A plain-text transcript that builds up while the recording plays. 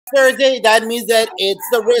Thursday. That means that it's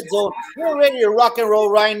the Red Zone. We're ready to rock and roll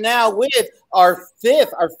right now with our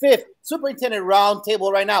fifth superintendent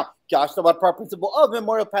roundtable right now. Josh, the Park principal of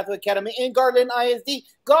Memorial Pathway Academy in Garland ISD,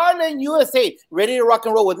 Garland, USA, ready to rock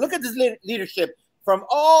and roll with. Look at this leadership from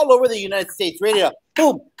all over the United States, ready to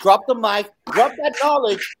boom, drop the mic, drop that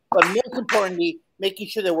knowledge, but most importantly, making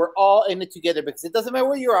sure that we're all in it together, because it doesn't matter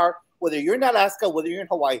where you are, whether you're in Alaska, whether you're in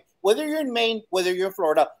Hawaii, whether you're in Maine, whether you're in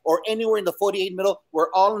Florida, or anywhere in the 48 middle,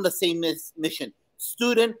 we're all on the same mission.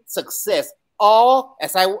 Student success. All,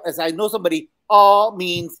 as I know somebody, all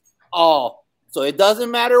means all. So it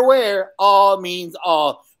doesn't matter where, all means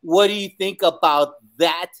all. What do you think about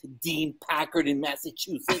that, Dean Packard in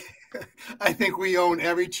Massachusetts? I think we own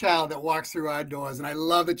every child that walks through our doors. And I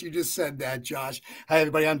love that you just said that, Josh. Hi,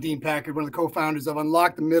 everybody. I'm Dean Packard, one of the co-founders of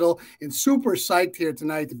Unlock the Middle, and super psyched here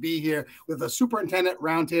tonight to be here with a superintendent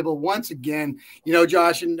roundtable once again. You know,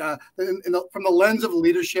 Josh, and from the lens of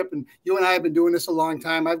leadership, and you and I have been doing this a long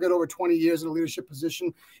time. I've got over 20 years in a leadership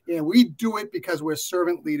position, and we do it because we're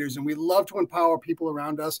servant leaders, and we love to empower people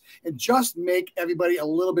around us and just make everybody a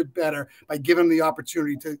little bit better by giving them the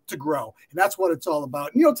opportunity to grow. And that's what it's all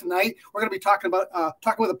about. And, you know, tonight, we're going to be talking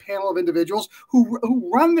with a panel of individuals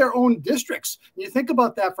who run their own districts. And you think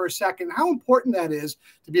about that for a second, how important that is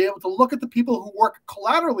to be able to look at the people who work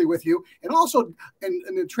collaterally with you and also in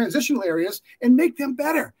the transitional areas and make them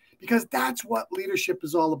better, because that's what leadership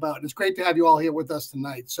is all about. And it's great to have you all here with us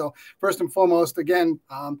tonight. So first and foremost, again,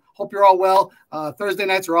 hope you're all well. Thursday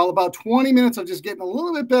nights are all about 20 minutes of just getting a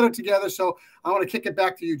little bit better together. So I want to kick it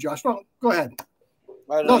back to you, Josh. Well, go ahead.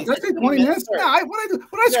 No, did I say 20 minutes? Yeah, what did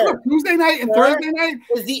I screw up? Tuesday night and Thursday night?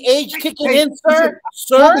 Is the age kicking in, sir?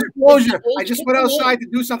 Sir? Disclosure. I just went outside to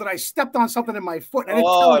do something. I stepped on something in my foot. And I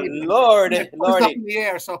didn't tell you. Lord. It was up in the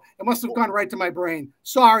air, so it must have gone right to my brain.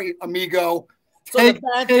 Sorry, amigo. So the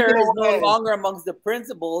banter is no longer amongst the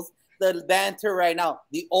principals. The banter right now,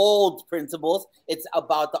 the old principals, it's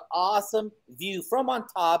about the awesome view from on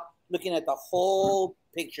top, looking at the whole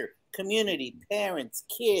picture. Community, parents,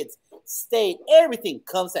 kids, state, everything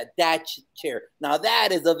comes at that chair. Now,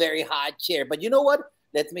 that is a very hot chair. But you know what?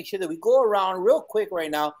 Let's make sure that we go around real quick right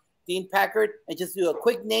now, Dean Packard, and just do a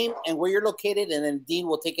quick name and where you're located, and then Dean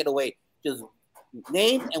will take it away. Just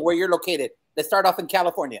name and where you're located. Let's start off in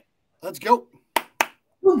California. Let's go.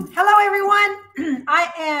 Hello, everyone.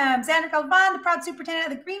 I am Sandra Calvan, the proud superintendent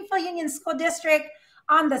of the Greenfield Union School District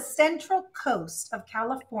on the central coast of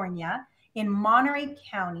California in Monterey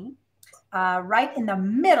County, right in the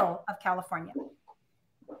middle of California.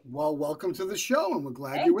 Well, welcome to the show, and we're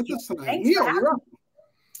glad you're with us tonight. Neil, you're up.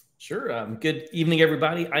 Sure. Good evening,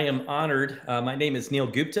 everybody. I am honored. My name is Neil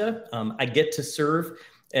Gupta. I get to serve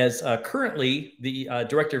as currently the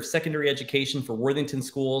Director of Secondary Education for Worthington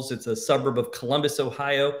Schools. It's a suburb of Columbus,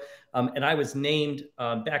 Ohio. And I was named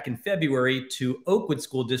back in February to Oakwood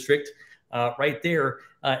School District, right there,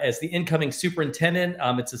 as the incoming superintendent.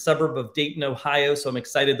 It's a suburb of Dayton, Ohio. So I'm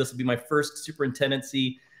excited. This will be my first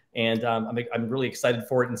superintendency, and I'm really excited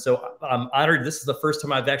for it. And so I'm honored. This is the first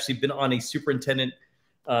time I've actually been on a superintendent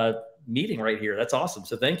meeting right here. That's awesome.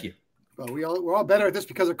 So thank you. Well, we're all better at this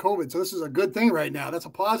because of COVID. So this is a good thing right now. That's a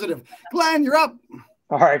positive. Glenn, you're up.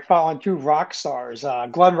 All right, following two rock stars.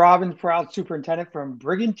 Glenn Robbins, proud superintendent from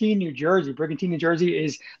Brigantine, New Jersey. Brigantine, New Jersey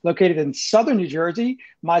is located in southern New Jersey.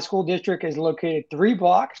 My school district is located 3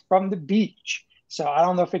 blocks from the beach. So I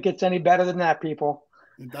don't know if it gets any better than that, people.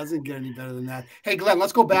 It doesn't get any better than that. Hey, Glenn,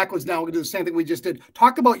 let's go backwards now. We're going to do the same thing we just did.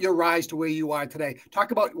 Talk about your rise to where you are today.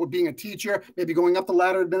 Talk about being a teacher, maybe going up the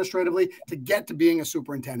ladder administratively to get to being a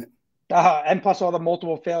superintendent. And plus all the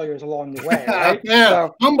multiple failures along the way, right? Yeah,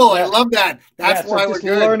 so, humble. I love that. That's why we're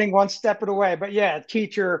good. Learning one step at a way. But yeah,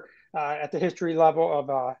 teacher at the history level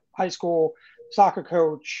of high school, soccer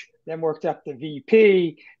coach, then worked up to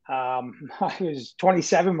VP. I was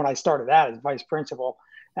 27 when I started that as vice principal,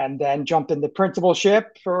 and then jumped into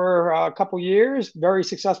principalship for a couple years, very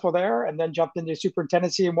successful there, and then jumped into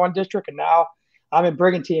superintendency in one district. And now I'm in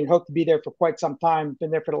Brigantine, hope to be there for quite some time.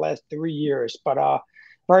 Been there for the last 3 years, but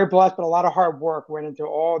very blessed, but a lot of hard work went into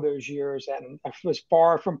all those years, and I was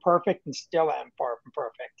far from perfect and still am far from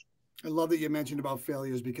perfect. I love that you mentioned about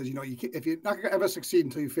failures, because, you know, if you're not going to ever succeed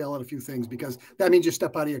until you fail at a few things, because that means you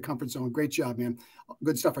step out of your comfort zone. Great job, man.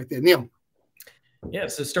 Good stuff right there. Neil. Yeah,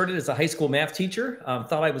 so started as a high school math teacher.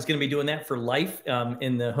 Thought I was going to be doing that for life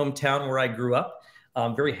in the hometown where I grew up.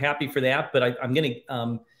 Very happy for that, but I'm going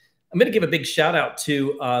to give a big shout out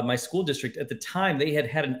to my school district. At the time, they had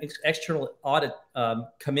an external audit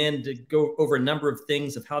come in to go over a number of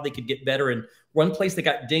things of how they could get better. And one place that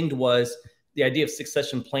got dinged was the idea of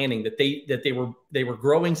succession planning, that they were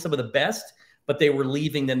growing some of the best, but they were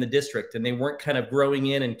leaving then the district and they weren't kind of growing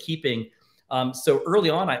in and keeping. So early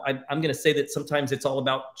on, I'm going to say that sometimes it's all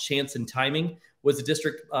about chance and timing. Was the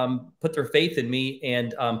district put their faith in me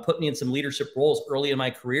and put me in some leadership roles early in my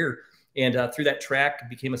career. And through that track,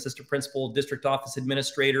 became assistant principal, district office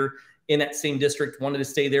administrator in that same district, wanted to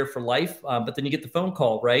stay there for life. But then you get the phone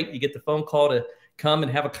call, right? You get the phone call to come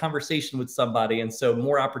and have a conversation with somebody. And so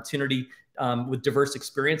more opportunity with diverse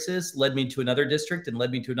experiences led me to another district and led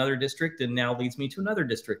me to another district and now leads me to another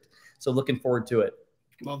district. So looking forward to it.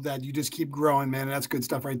 Love that. You just keep growing, man. That's good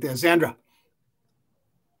stuff right there. Sandra.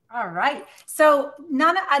 All right. So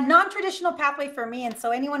a non-traditional pathway for me. And so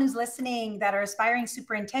anyone who's listening that are aspiring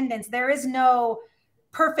superintendents, there is no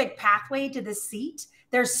perfect pathway to this seat.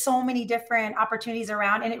 There's so many different opportunities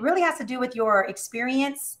around, and it really has to do with your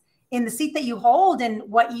experience in the seat that you hold and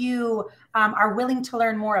what you are willing to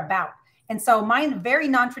learn more about. And so mine, very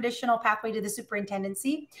non-traditional pathway to the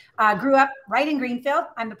superintendency, grew up right in Greenfield.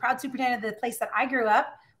 I'm the proud superintendent of the place that I grew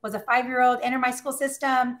up, was a 5-year-old, entered my school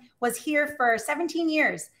system, was here for 17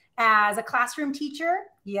 years as a classroom teacher.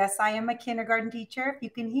 Yes, I am a kindergarten teacher. If you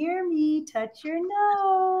can hear me, touch your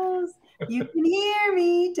nose. You can hear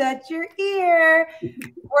me, touch your ear.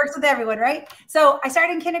 Works with everyone, right? So I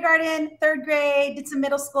started in kindergarten, 3rd grade, did some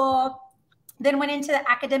middle school, then went into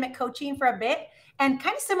academic coaching for a bit. And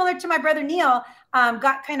kind of similar to my brother Neil,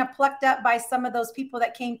 got kind of plucked up by some of those people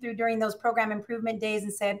that came through during those program improvement days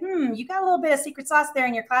and said, you got a little bit of secret sauce there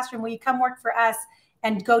in your classroom. Will you come work for us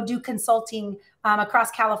and go do consulting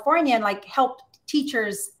across California and like help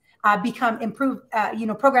teachers become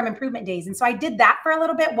program improvement days. And so I did that for a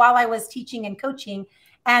little bit while I was teaching and coaching,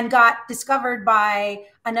 and got discovered by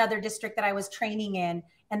another district that I was training in.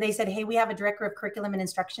 And they said, hey, we have a director of curriculum and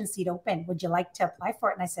instruction seat open. Would you like to apply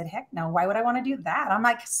for it? And I said, heck no, why would I want to do that? I'm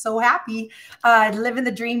like so happy living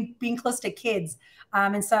the dream, being close to kids.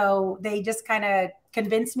 And so they just kind of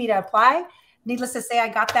convinced me to apply. Needless to say, I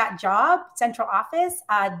got that job, central office,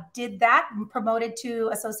 did that, promoted to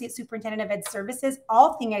associate superintendent of ed services,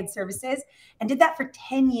 all thing ed services, and did that for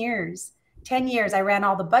 10 years. 10 years. I ran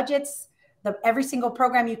all the budgets, every single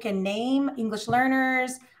program you can name, English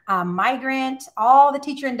learners, migrant, all the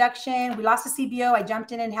teacher induction. We lost a CBO. I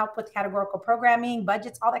jumped in and helped with categorical programming,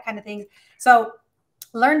 budgets, all that kind of things. So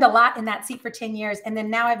learned a lot in that seat for 10 years. And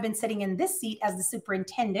then now I've been sitting in this seat as the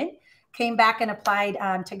superintendent. Came back and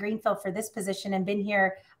applied to Greenfield for this position and been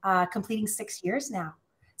here completing 6 years now.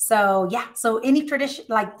 So yeah, so any tradition,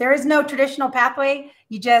 like there is no traditional pathway.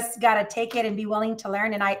 You just got to take it and be willing to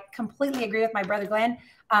learn. And I completely agree with my brother, Glenn.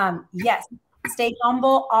 Yes, stay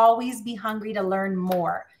humble, always be hungry to learn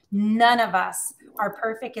more. None of us are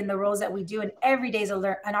perfect in the roles that we do. And every day is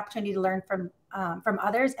an opportunity to learn from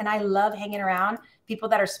others. And I love hanging around people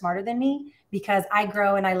that are smarter than me, because I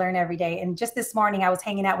grow and I learn every day. And just this morning, I was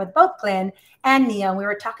hanging out with both Glenn and Neil, and we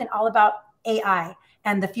were talking all about AI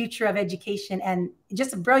and the future of education and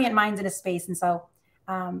just brilliant minds in a space. And so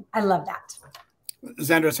I love that.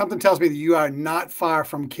 Zandra, something tells me that you are not far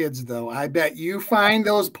from kids, though. I bet you find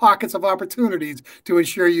those pockets of opportunities to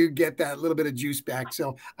ensure you get that little bit of juice back.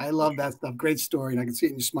 So I love that stuff. Great story, and I can see it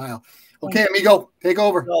in your smile. Okay, amigo, take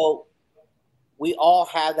over. So we all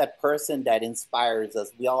have that person that inspires us.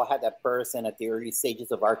 We all have that person at the early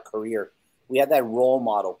stages of our career. We have that role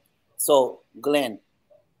model. So, Glenn,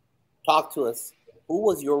 talk to us. Who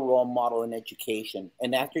was your role model in education?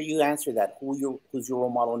 And after you answer that, who's your role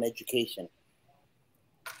model in education?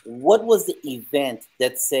 What was the event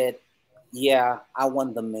that said, yeah, I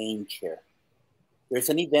won the main chair? There's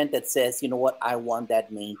an event that says, you know what, I won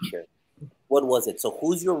that main chair. What was it? So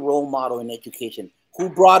who's your role model in education? Who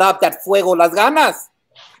brought up that fuego, las ganas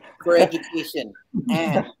for education?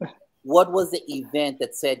 And what was the event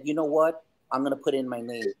that said, you know what, I'm going to put in my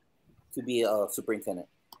name to be a superintendent?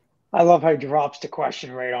 I love how he drops the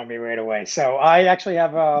question right on me right away. So I actually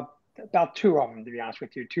have about 2 of them, to be honest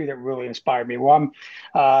with you, 2 that really inspired me. One,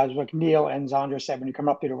 like Neil and Zandra said, when you come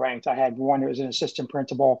up through the ranks, I had one that was an assistant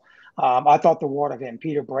principal. I thought the world of him,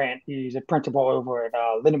 Peter Brandt. He's a principal over at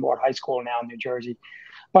Lindenwood High School now in New Jersey.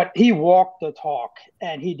 But he walked the talk,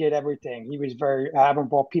 and he did everything. He was very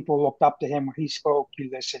admirable. People looked up to him when he spoke. He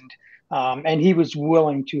listened, and he was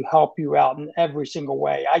willing to help you out in every single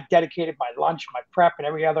way. I dedicated my lunch, my prep, and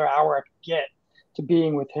every other hour I could get to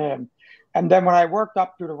being with him. And then when I worked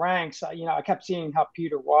up through the ranks, I kept seeing how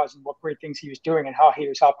Peter was and what great things he was doing and how he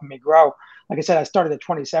was helping me grow. Like I said, I started at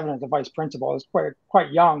 27 as a vice principal. I was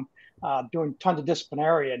quite young, doing tons of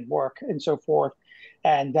disciplinarian work and so forth.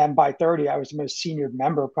 And then by 30, I was the most senior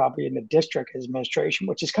member probably in the district administration,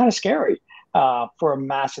 which is kind of scary for a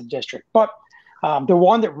massive district. But the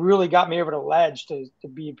one that really got me over the ledge to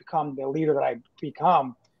become the leader that I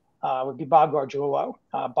become would be Bob Gargiulo.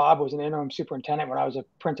 Bob was an interim superintendent when I was a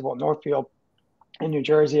principal at Northfield in New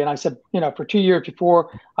Jersey. And I said, for 2 years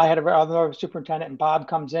before I had another superintendent, and Bob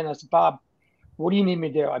comes in. I said, Bob, what do you need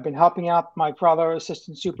me to do? I've been helping out my brother,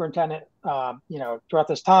 assistant superintendent, throughout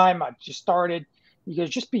this time. I've just started. He goes,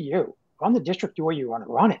 just be you. Run the district the way you want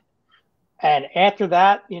to run it. And after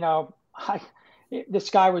that, the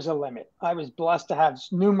sky was the limit. I was blessed to have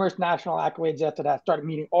numerous national accolades after that. Started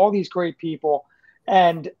meeting all these great people.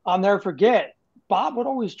 And I'll never forget, Bob would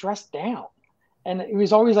always dress down. And he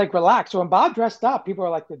was always like relaxed. So when Bob dressed up, people were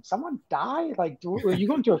like, did someone die? Like, were you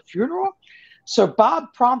going to a funeral? So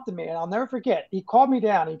Bob prompted me, and I'll never forget. He called me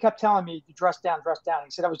down. And he kept telling me to dress down, dress down.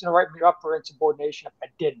 He said I was going to write me up for insubordination if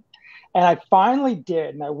I didn't. And I finally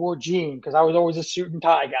did. And I wore jeans because I was always a suit and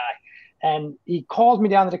tie guy. And he called me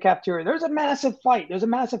down to the cafeteria. There's a massive fight. There's a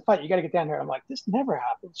massive fight. You got to get down here. I'm like, this never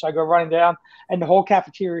happened. So I go running down, and the whole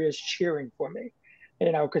cafeteria is cheering for me,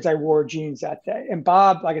 because I wore jeans that day. And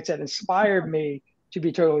Bob, like I said, inspired me to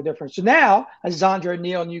be totally different. So now, as Zandra,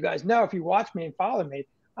 Neil, and you guys know, if you watch me and follow me,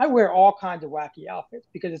 I wear all kinds of wacky outfits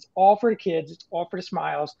because it's all for the kids. It's all for the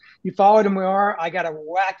smiles. You follow them tomorrow. I got a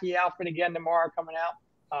wacky outfit again tomorrow coming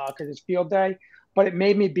out because it's field day. But it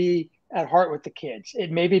made me be at heart with the kids.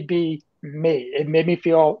 It made me be me. It made me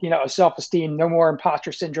feel, self-esteem, no more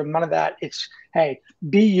imposter syndrome, none of that. It's, hey,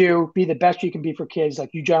 be you, be the best you can be for kids,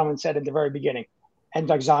 like you gentlemen said at the very beginning. And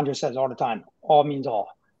like Zandra says all the time, all means all.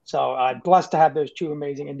 So I'm blessed to have those two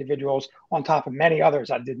amazing individuals on top of many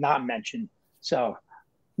others I did not mention. So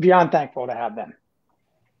beyond thankful to have them.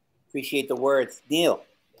 Appreciate the words. Neil.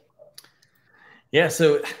 Yeah,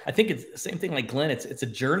 so I think it's the same thing like Glenn. It's a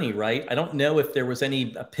journey, right? I don't know if there was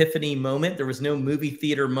any epiphany moment. There was no movie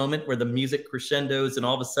theater moment where the music crescendos and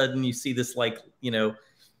all of a sudden you see this light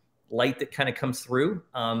that kind of comes through.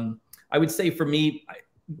 I would say for me,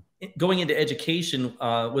 going into education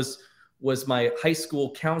was my high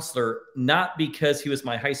school counselor, not because he was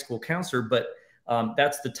my high school counselor, but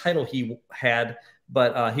that's the title he had.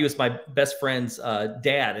 But he was my best friend's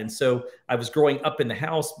dad. And so I was growing up in the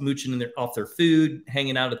house, mooching off their food,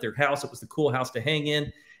 hanging out at their house. It was the cool house to hang in.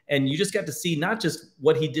 And you just got to see not just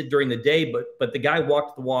what he did during the day, but the guy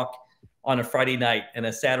walked the walk on a Friday night and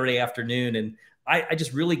a Saturday afternoon. And I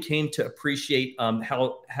just really came to appreciate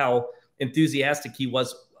how enthusiastic he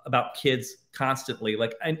was about kids constantly.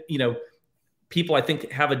 People I think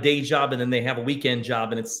have a day job and then they have a weekend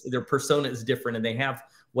job, and their persona is different and they have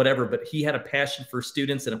whatever, but he had a passion for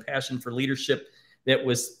students and a passion for leadership that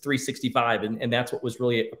was 365. And that's what was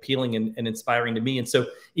really appealing and inspiring to me. And so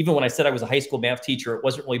even when I said I was a high school math teacher, it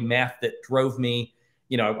wasn't really math that drove me.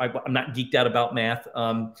 I'm not geeked out about math.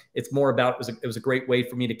 It's more about, it was a great way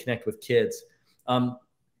for me to connect with kids. When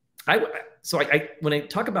I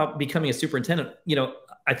talk about becoming a superintendent,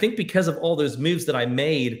 I think because of all those moves that I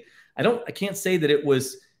made, I can't say that it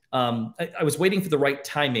was, I was waiting for the right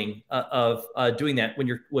timing of doing that.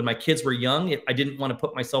 When my kids were young, I didn't want to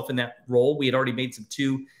put myself in that role. We had already made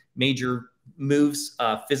two major moves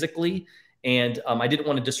physically, and I didn't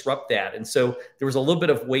want to disrupt that. And so there was a little bit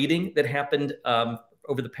of waiting that happened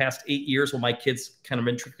over the past 8 years when my kids kind of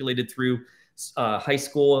matriculated through high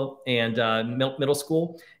school and middle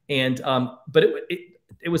school. And but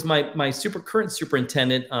it was my current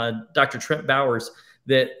superintendent, Dr. Trent Bowers,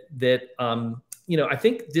 that I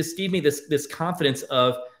think this gave me this confidence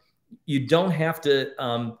of you don't have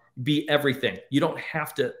to be everything. You don't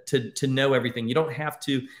have to know everything. You don't have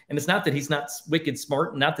to. And it's not that he's not wicked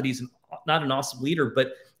smart, not that he's not an awesome leader,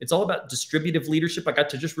 but it's all about distributive leadership. I got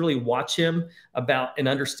to just really watch him and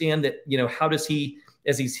understand that, how does he,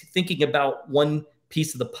 as he's thinking about one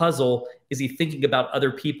piece of the puzzle, is he thinking about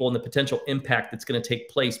other people and the potential impact that's going to take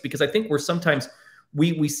place? Because I think sometimes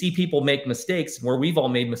we see people make mistakes, where we've all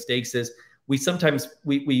made mistakes is we sometimes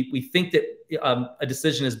think that a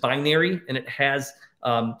decision is binary, and it has,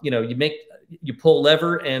 you pull a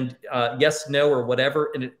lever and yes, no, or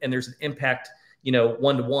whatever. And there's an impact,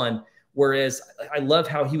 1-to-1. Whereas I love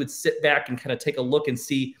how he would sit back and kind of take a look and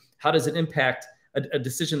see, how does it impact a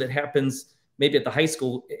decision that happens maybe at the high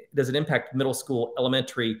school? Does it impact middle school,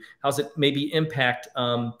 elementary? How does it maybe impact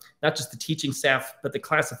not just the teaching staff, but the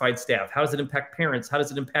classified staff? How does it impact parents? How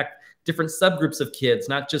does it impact different subgroups of kids,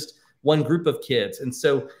 not just one group of kids? And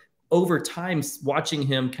so over time, watching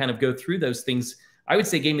him kind of go through those things, I would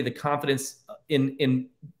say gave me the confidence in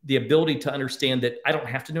the ability to understand that I don't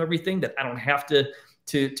have to know everything, that I don't have to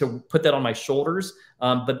to put that on my shoulders.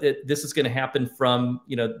 But this is going to happen from,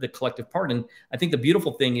 the collective part. And I think the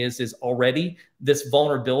beautiful thing is already this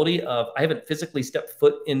vulnerability of, I haven't physically stepped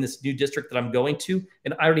foot in this new district that I'm going to,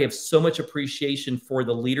 and I already have so much appreciation for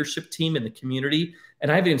the leadership team and the community.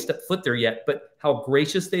 And I haven't even stepped foot there yet, but how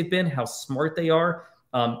gracious they've been, how smart they are,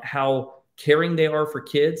 how caring they are for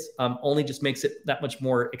kids, only just makes it that much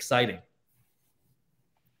more exciting.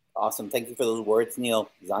 Awesome. Thank you for those words, Neil.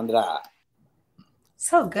 Zandra.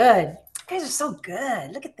 So good. You guys are so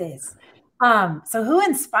good. Look at this. So who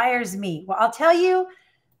inspires me? Well, I'll tell you,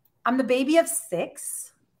 I'm the baby of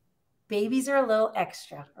 6. Babies are a little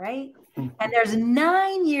extra, right? And there's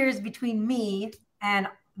 9 years between me and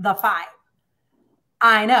the 5.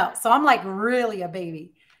 I know. So I'm like really a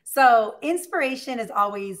baby. So inspiration is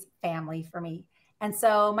always family for me. And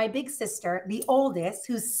so my big sister, the oldest,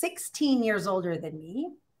 who's 16 years older than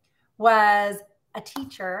me, was a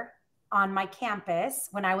teacher on my campus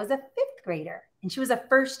when I was a 5th grader. And she was a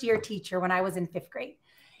first-year teacher when I was in 5th grade.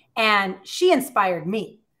 And she inspired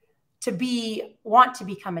me to want to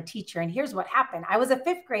become a teacher. And here's what happened. I was a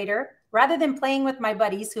 5th grader. Rather than playing with my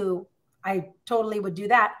buddies, who I totally would do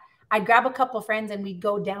that, I'd grab a couple friends and we'd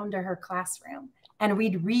go down to her classroom and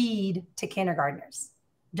we'd read to kindergartners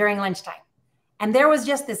during lunchtime. And there was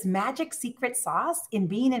just this magic secret sauce in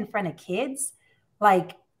being in front of kids,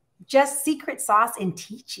 like just secret sauce in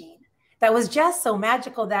teaching that was just so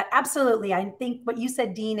magical that absolutely, I think what you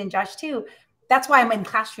said, Dean and Josh too, that's why I'm in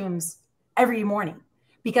classrooms every morning,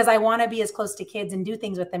 because I want to be as close to kids and do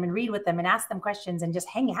things with them and read with them and ask them questions and just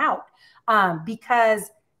hang out,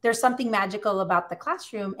 because there's something magical about the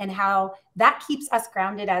classroom and how that keeps us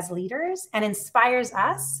grounded as leaders and inspires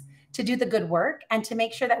us to do the good work and to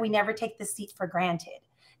make sure that we never take the seat for granted,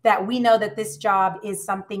 that we know that this job is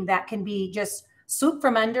something that can be just swoop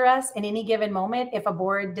from under us in any given moment if a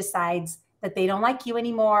board decides that they don't like you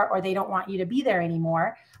anymore or they don't want you to be there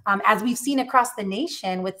anymore. As we've seen across the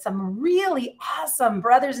nation with some really awesome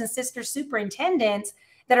brothers and sisters superintendents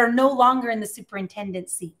that are no longer in the superintendent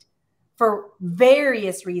seat for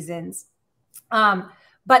various reasons.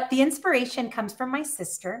 But the inspiration comes from my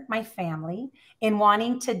sister, my family, in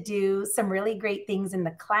wanting to do some really great things in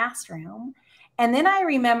the classroom. And then I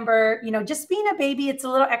remember, just being a baby, it's a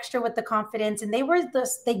little extra with the confidence. And they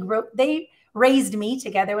raised me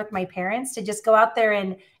together with my parents to just go out there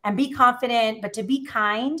and be confident, but to be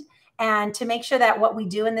kind and to make sure that what we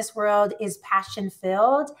do in this world is passion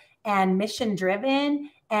filled and mission driven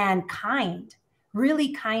and kind,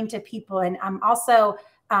 really kind to people. And I'm also,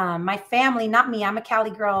 my family, not me, I'm a Cali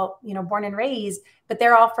girl, born and raised, but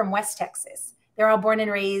they're all from West Texas. They're all born and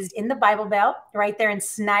raised in the Bible Belt, right there in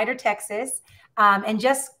Snyder, Texas. And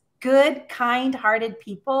just good, kind-hearted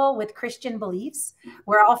people with Christian beliefs.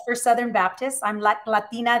 We're all First Southern Baptists. I'm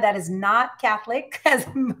Latina that is not Catholic, as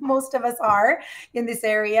most of us are in this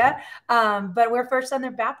area. But we're First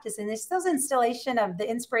Southern Baptists. And there's still installation of the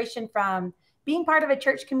inspiration from being part of a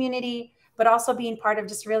church community, but also being part of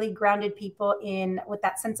just really grounded people with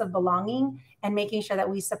that sense of belonging and making sure that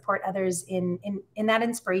we support others in that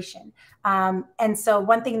inspiration. And so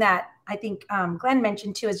one thing that I think Glenn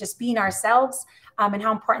mentioned too is just being ourselves and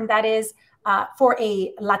how important that is for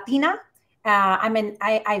a Latina.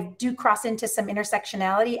 I do cross into some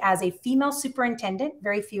intersectionality as a female superintendent,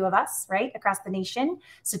 very few of us, right, across the nation.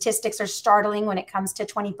 Statistics are startling when it comes to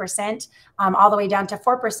 20%, all the way down to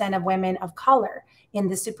 4% of women of color in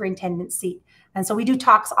the superintendent seat. And so we do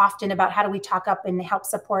talks often about how do we talk up and help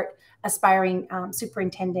support aspiring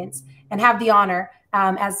superintendents, and have the honor,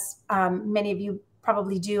 as many of you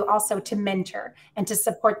probably do, also to mentor and to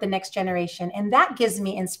support the next generation. And that gives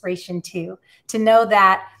me inspiration too, to know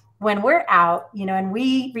that when we're out, and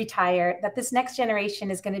we retire, that this next generation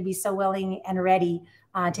is going to be so willing and ready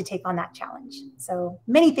to take on that challenge. So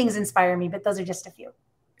many things inspire me, but those are just a few.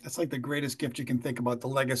 That's like the greatest gift you can think about, the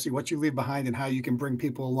legacy, what you leave behind and how you can bring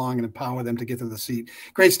people along and empower them to get to the seat.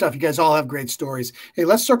 Great stuff. You guys all have great stories. Hey,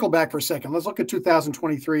 let's circle back for a second. Let's look at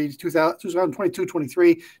 2023, 2022,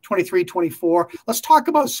 23, 23, 24. Let's talk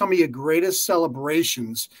about some of your greatest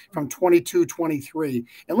celebrations from 22, 23.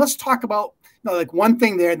 And let's talk about like one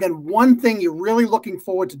thing there, then one thing you're really looking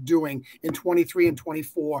forward to doing in 23 and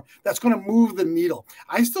 24 that's going to move the needle.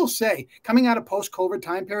 I still say, coming out of post-COVID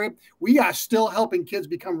time period, we are still helping kids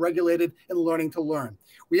become regulated and learning to learn.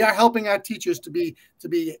 We are helping our teachers to be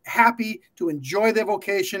happy, to enjoy their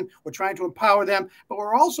vocation. We're trying to empower them, but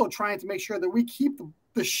we're also trying to make sure that we keep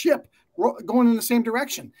the ship going in the same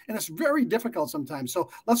direction. And it's very difficult sometimes.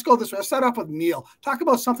 So let's go this way. Let's start off with Neil. Talk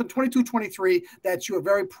about something 22, 23 that you are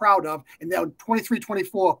very proud of, and now 23,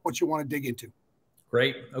 24, what you want to dig into.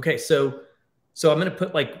 Great. Okay. So So I'm going to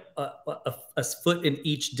put like a foot in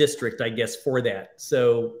each district, I guess, for that.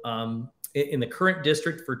 So in the current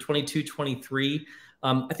district for 22-23,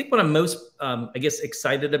 I think what I'm most, I guess,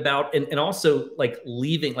 excited about, and also like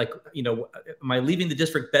leaving, like, you know, am I leaving the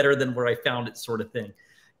district better than where I found it, sort of thing.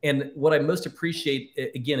 And what I most appreciate,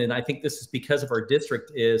 again, and I think this is because of our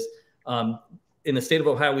district, is in the state of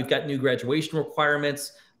Ohio, we've got new graduation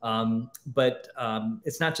requirements. But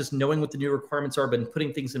it's not just knowing what the new requirements are, but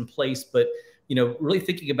putting things in place, but, you know, really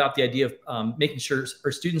thinking about the idea of making sure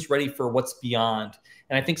our students ready for what's beyond.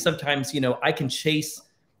 And I think sometimes, you know, I can chase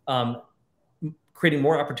creating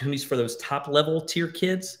more opportunities for those top level tier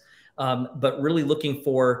kids, but really looking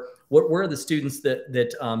for where are the students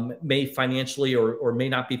that may financially or may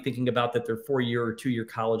not be thinking about that they're 4-year or 2-year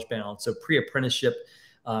college bound. So pre-apprenticeship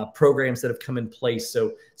programs that have come in place.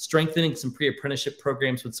 So strengthening some pre-apprenticeship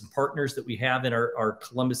programs with some partners that we have in our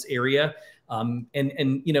Columbus area.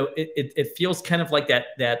 And you know, it feels kind of like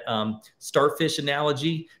that starfish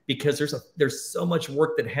analogy, because there's so much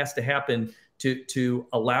work that has to happen to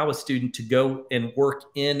allow a student to go and work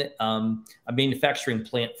in a manufacturing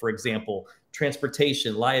plant, for example,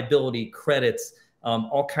 transportation, liability, credits,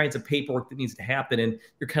 all kinds of paperwork that needs to happen. And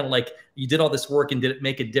you're kind of like, you did all this work and did it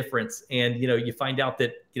make a difference? And, you know, you find out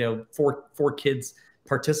that, you know, four kids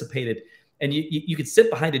participated, and you could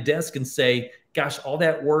sit behind a desk and say, gosh, all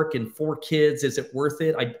that work and 4 kids, is it worth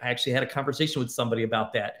it? I actually had a conversation with somebody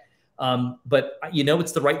about that. But you know,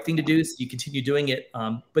 it's the right thing to do, so you continue doing it.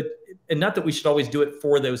 And not that we should always do it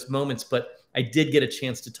for those moments, but I did get a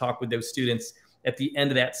chance to talk with those students at the end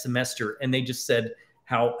of that semester, and they just said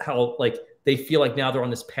how like they feel like now they're on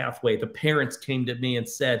this pathway. The parents came to me and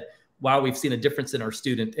said, wow, we've seen a difference in our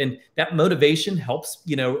student. And that motivation helps,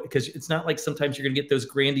 you know, because it's not like sometimes you're going to get those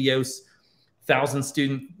grandiose 1,000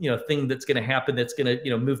 student, you know, thing that's going to happen, that's going to, you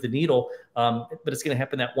know, move the needle. But it's going to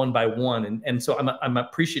happen that one by one. And so I'm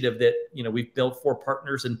appreciative that, you know, we've built 4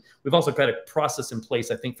 partners, and we've also got a process in place,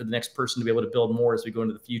 I think, for the next person to be able to build more as we go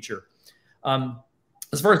into the future.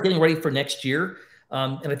 As far as getting ready for next year,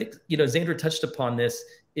 and I think, you know, Xandra touched upon this,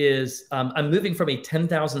 is I'm moving from a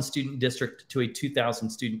 10,000 student district to a 2,000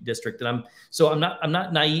 student district. And I'm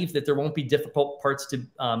not naive that there won't be difficult parts to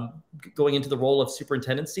going into the role of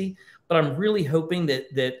superintendency, but I'm really hoping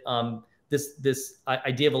that this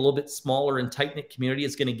idea of a little bit smaller and tight-knit community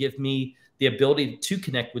is going to give me the ability to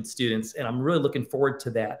connect with students. And I'm really looking forward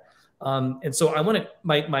to that. And so I want to,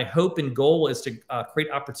 my hope and goal is to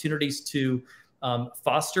create opportunities to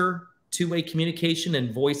foster two-way communication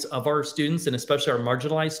and voice of our students, and especially our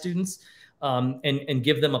marginalized students, and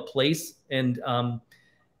give them a place. And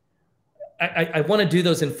I want to do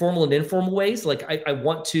those in formal and informal ways. Like I'm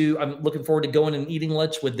looking forward to going and eating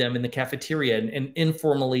lunch with them in the cafeteria, and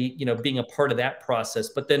informally, you know, being a part of that process.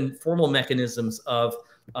 But then formal mechanisms of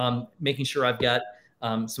making sure I've got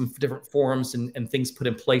some different forums and things put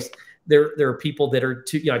in place. There are people that are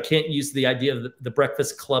too, you know, I can't use the idea of the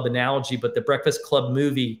Breakfast Club analogy, but the Breakfast Club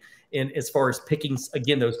movie, in as far as picking,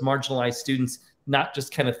 again, those marginalized students, not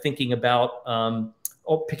just kind of thinking about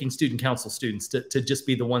picking student council students to just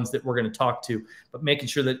be the ones that we're going to talk to, but making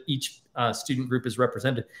sure that each student group is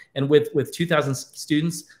represented. And with 2,000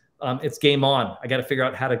 students, it's game on. I got to figure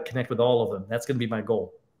out how to connect with all of them. That's going to be my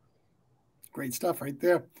goal. Great stuff right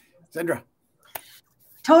there. Xandra.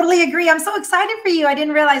 Totally agree. I'm so excited for you. I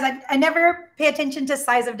didn't realize I never pay attention to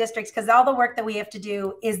size of districts, because all the work that we have to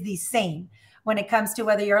do is the same when it comes to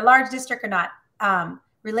whether you're a large district or not.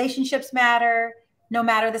 Relationships matter no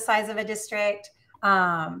matter the size of a district.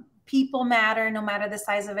 People matter no matter the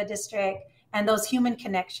size of a district. And those human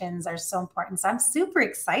connections are so important. So I'm super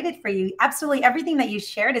excited for you. Absolutely everything that you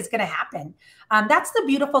shared is going to happen. That's the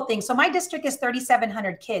beautiful thing. So my district is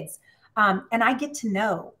 3,700 kids. And I get to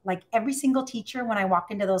know, like, every single teacher when I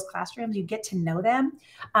walk into those classrooms. You get to know them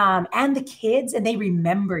and the kids, and they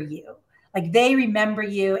remember you. Like, they remember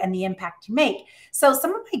you and the impact you make. So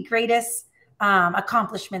some of my greatest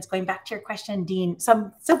accomplishments, going back to your question, Dean. So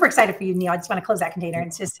I'm super excited for you, Neil. I just want to close that container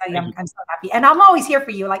and just tell you I'm so happy. And I'm always here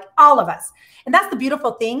for you, like all of us. And that's the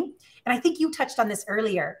beautiful thing. And I think you touched on this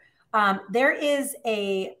earlier. There is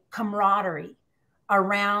a camaraderie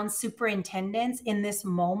around superintendents in this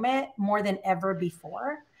moment more than ever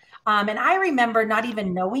before. And I remember not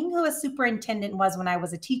even knowing who a superintendent was when I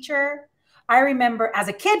was a teacher. I remember as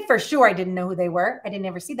a kid, for sure, I didn't know who they were. I didn't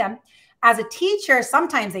ever see them. As a teacher,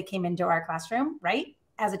 sometimes they came into our classroom, right?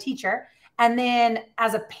 As a teacher. And then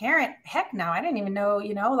as a parent, heck no, I didn't even know,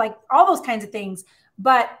 you know, like all those kinds of things.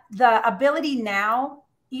 But the ability now,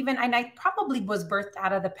 even, and I probably was birthed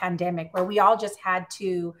out of the pandemic, where we all just had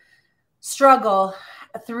to struggle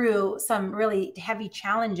through some really heavy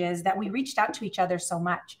challenges, that we reached out to each other so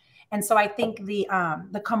much. And so I think the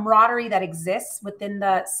camaraderie that exists within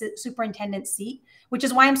the superintendent seat, which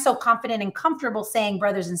is why I'm so confident and comfortable saying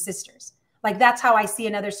brothers and sisters. Like that's how I see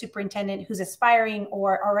another superintendent who's aspiring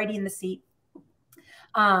or already in the seat,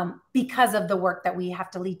 because of the work that we have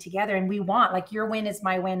to lead together. And we want, like, your win is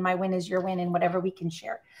my win is your win, and whatever we can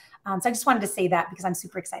share. So I just wanted to say that because I'm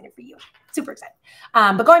super excited for you. Super excited.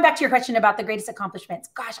 But going back to your question about the greatest accomplishments,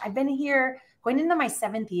 gosh, I've been here going into my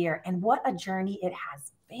 7th year, and what a journey it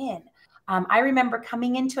has been. I remember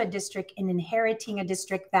coming into a district and inheriting a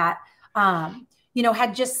district that, you know,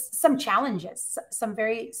 had just some challenges, some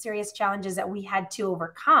very serious challenges that we had to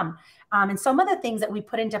overcome. And some of the things that we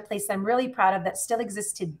put into place that I'm really proud of that still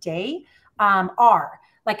exist today are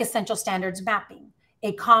like essential standards mapping,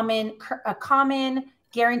 a common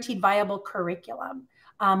guaranteed viable curriculum,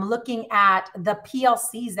 looking at the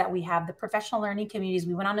PLCs that we have, the professional learning communities.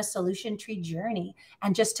 We went on a solution tree journey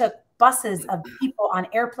and just took buses of people on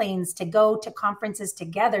airplanes to go to conferences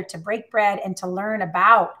together to break bread and to learn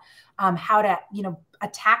about how to, you know,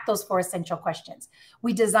 attack those 4 essential questions.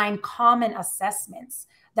 We designed common assessments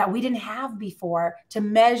that we didn't have before to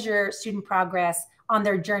measure student progress on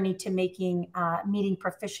their journey to meeting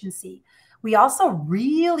proficiency. We also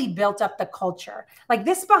really built up the culture. Like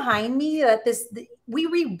this behind me, we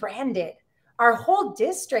rebranded our whole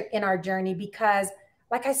district in our journey because,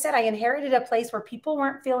 like I said, I inherited a place where people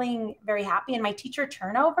weren't feeling very happy, and my teacher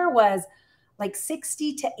turnover was like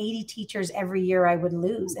 60 to 80 teachers every year I would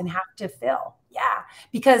lose and have to fill. Yeah,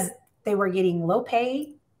 because they were getting low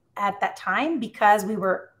pay at that time, because we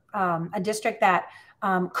were a district that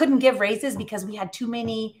couldn't give raises because we had too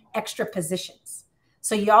many extra positions.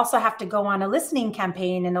 So you also have to go on a listening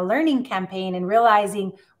campaign and a learning campaign and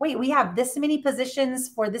realizing, wait, we have this many positions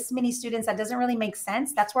for this many students. That doesn't really make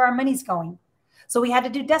sense. That's where our money's going. So we had to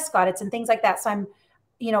do desk audits and things like that. So I'm,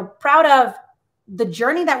 you know, proud of the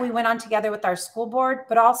journey that we went on together with our school board,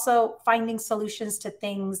 but also finding solutions to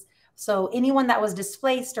things. So anyone that was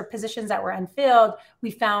displaced or positions that were unfilled, we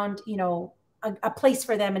found, you know, a place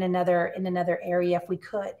for them in another area if we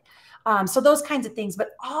could. So those kinds of things,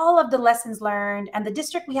 but all of the lessons learned, and the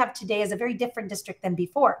district we have today is a very different district than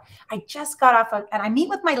before. I just got off and I meet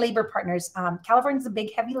with my labor partners. California's a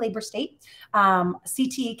big, heavy labor state.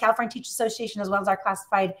 CTE, California Teachers Association, as well as our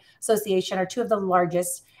Classified Association, are 2 of the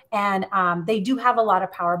largest, and they do have a lot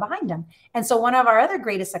of power behind them. And so one of our other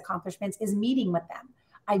greatest accomplishments is meeting with them.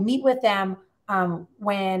 I meet with them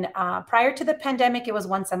when prior to the pandemic, it was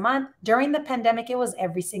once a month. During the pandemic, it was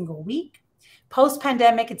every single week.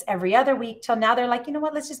 Post-pandemic, it's every other week, till now they're like, you know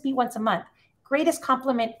what, let's just meet once a month. Greatest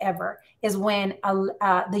compliment ever is when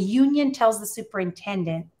the union tells the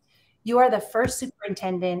superintendent, you are the first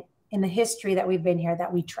superintendent in the history that we've been here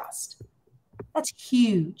that we trust. That's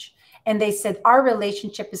huge. And they said, our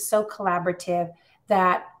relationship is so collaborative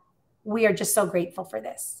that we are just so grateful for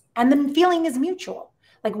this. And the feeling is mutual.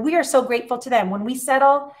 Like, we are so grateful to them. When we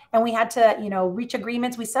settle and we had to, you know, reach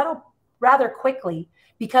agreements, we settle rather quickly,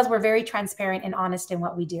 because we're very transparent and honest in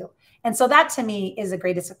what we do. And so that, to me, is the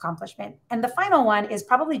greatest accomplishment. And the final one is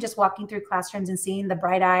probably just walking through classrooms and seeing the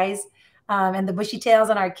bright eyes and the bushy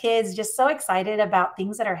tails on our kids, just so excited about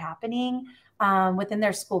things that are happening within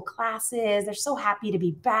their school classes. They're so happy to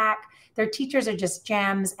be back. Their teachers are just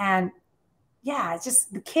gems. And yeah, it's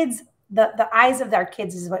just the kids, the eyes of our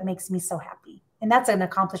kids is what makes me so happy. And that's an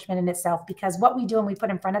accomplishment in itself, because what we do and we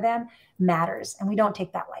put in front of them matters, and we don't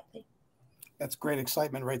take that lightly. That's great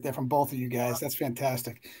excitement right there from both of you guys. That's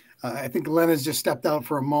fantastic. I think Len has just stepped out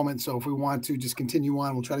for a moment, so if we want to just continue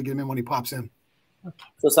on, we'll try to get him in when he pops in. Okay.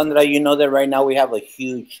 So, Sandra, you know that right now we have a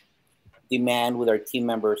huge demand with our team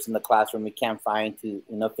members in the classroom. We can't find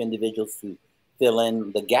enough individuals to fill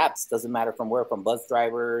in the gaps. Doesn't matter from where, from bus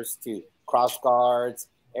drivers to cross guards,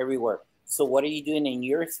 everywhere. So what are you doing in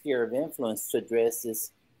your sphere of influence to address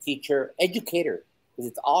this teacher, educator, because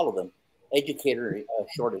it's all of them, educator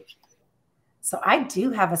shortage? So I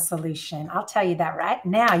do have a solution. I'll tell you that right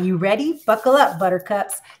now. You ready? Buckle up,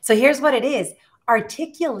 buttercups. So here's what it is.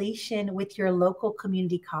 Articulation with your local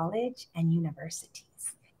community college and universities.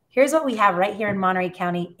 Here's what we have right here in Monterey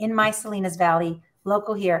County, in my Salinas Valley,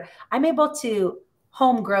 local here. I'm able to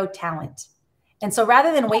home grow talent. And so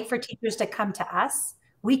rather than wait for teachers to come to us,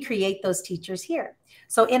 we create those teachers here.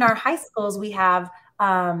 So in our high schools, we have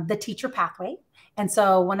the teacher pathway. And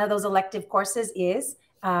so one of those elective courses is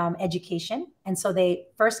education. And so they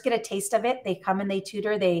first get a taste of it. They come and they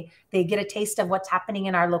tutor. They get a taste of what's happening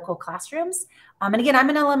in our local classrooms. And again,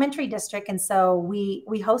 I'm an elementary district. And so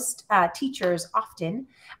we host teachers often.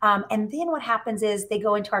 And then what happens is they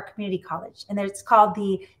go into our community college, and it's called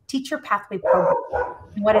the Teacher Pathway Program.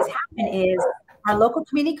 And what has happened is our local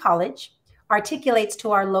community college articulates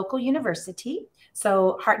to our local university.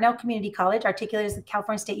 So Hartnell Community College articulates the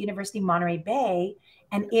California State University, Monterey Bay,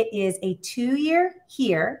 and it is a 2-year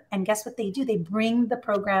here. And guess what they do? They bring the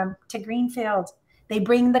program to Greenfield. They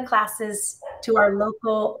bring the classes to our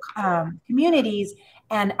local communities,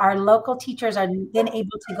 and our local teachers are then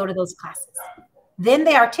able to go to those classes. Then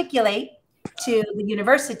they articulate to the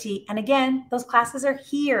university. And again, those classes are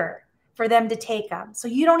here for them to take them. So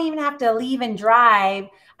you don't even have to leave and drive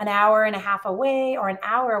an hour and a half away or an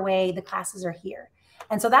hour away. The classes are here.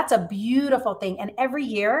 And so that's a beautiful thing. And every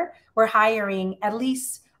year we're hiring at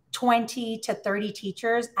least 20 to 30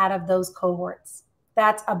 teachers out of those cohorts.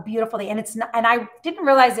 That's a beautiful thing. And it's not, and I didn't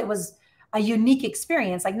realize it was a unique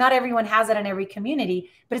experience. Like not everyone has it in every community,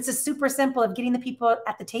 but it's a super simple of getting the people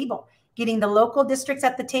at the table, getting the local districts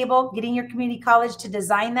at the table, getting your community college to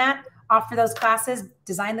design that, offer those classes,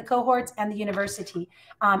 design the cohorts, and the university.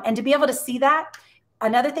 And to be able to see that,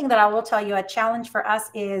 another thing that I will tell you, a challenge for us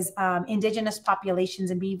is Indigenous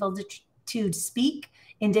populations and being able to speak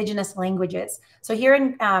Indigenous languages. So here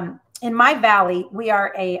in my valley, we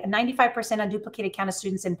are a 95% unduplicated count of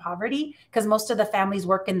students in poverty because most of the families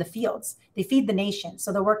work in the fields. They feed the nation.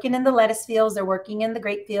 So they're working in the lettuce fields, they're working in the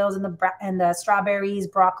grape fields and the strawberries,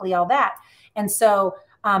 broccoli, all that. And so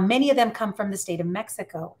many of them come from the state of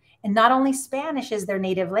Mexico. And not only Spanish is their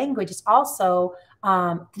native language, it's also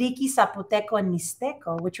Triqui, Zapoteco, and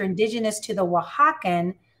Mixteco, which are indigenous to the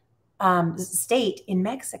Oaxacan state in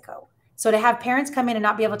Mexico. So to have parents come in and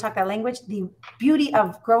not be able to talk that language, the beauty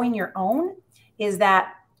of growing your own is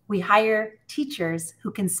that we hire teachers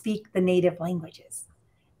who can speak the native languages.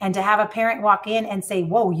 And to have a parent walk in and say,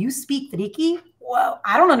 whoa, you speak Triqui? Whoa,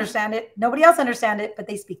 I don't understand it. Nobody else understands it, but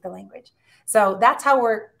they speak the language. So that's how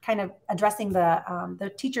we're kind of addressing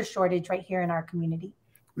the teacher shortage right here in our community.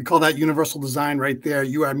 We call that universal design right there.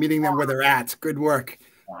 You are meeting them where they're at. Good work.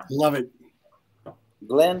 Yeah. Love it.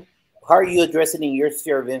 Glenn, how are you addressing in your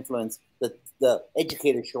sphere of influence the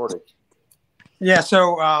educator shortage? Yeah,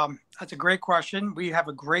 so that's a great question. We have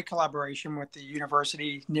a great collaboration with the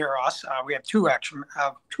university near us. We have two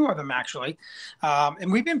of them actually,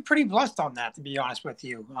 and we've been pretty blessed on that, to be honest with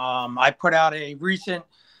you. I put out a recent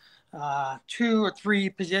 2 or 3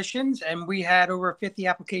 positions, and we had over 50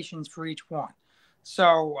 applications for each one.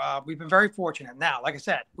 So we've been very fortunate. Now, like I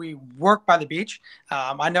said, we work by the beach.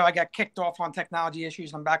 I know I got kicked off on technology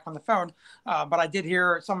issues. I'm back on the phone, but I did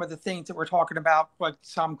hear some of the things that we're talking about, like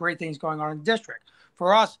some great things going on in the district.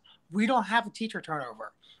 For us, we don't have a teacher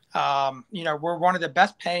turnover. You know, we're one of the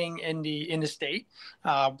best paying in the state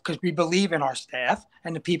because we believe in our staff,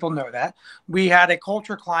 and the people know that. We had a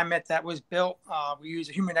culture climate that was built. We use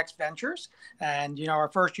Human X Ventures, and you know, our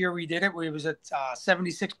first year we did it, we was at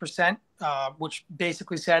 76%, which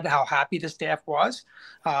basically said how happy the staff was.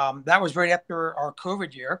 That was right after our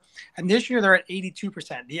COVID year, and this year they're at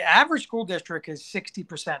 82%. The average school district is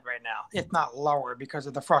 60% right now, if not lower, because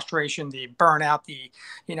of the frustration, the burnout, the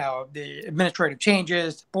administrative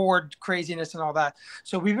changes, board craziness, and all that.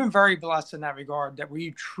 So we've been very blessed in that regard, that we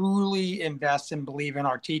truly invest and believe in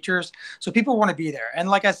our teachers. So people want to be there. And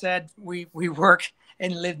like I said, we work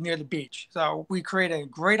and live near the beach. So we create a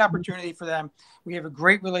great opportunity for them. We have a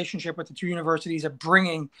great relationship with the 2 universities of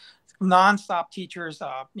bringing nonstop teachers,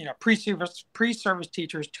 pre-service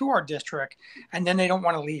teachers to our district, and then they don't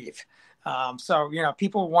want to leave. So, you know,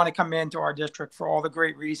 people want to come into our district for all the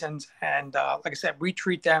great reasons. And like I said, we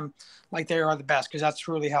treat them like they are the best, because that's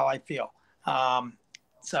truly how I feel.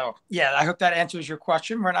 So, yeah, I hope that answers your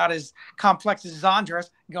question. We're not as complex as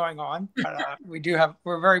Zondra's going on, but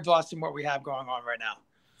we're very blessed in what we have going on right now.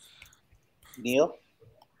 Neil?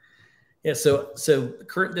 Yeah, so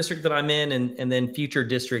current district that I'm in and then future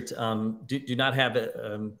district do not have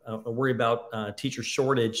a worry about teacher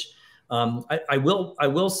shortage. I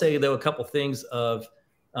will say, though, a couple things of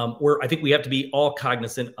where I think we have to be all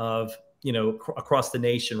cognizant of, you know, across the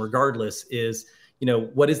nation, regardless, is, you know,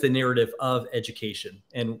 what is the narrative of education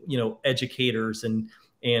and, you know, educators and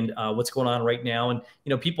what's going on right now. And,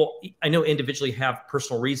 you know, people, I know individually have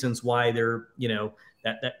personal reasons why they're, you know,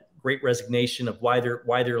 that great resignation of why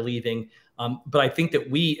they're leaving. But I think that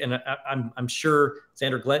we, and I'm sure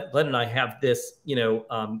Xander, Glenn and I have this, you know,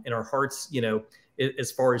 in our hearts, you know,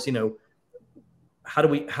 as far as, you know,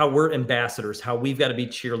 how we're ambassadors, how we've got to be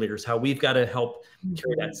cheerleaders, how we've got to help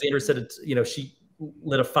carry that. Xander said, it's, you know, she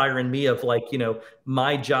lit a fire in me of like, you know,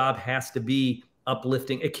 my job has to be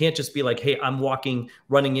uplifting. It can't just be like, hey, I'm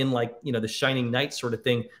running in like, you know, the shining knight sort of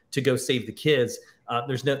thing to go save the kids.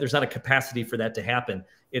 There's not a capacity for that to happen.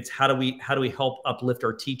 It's how do we help uplift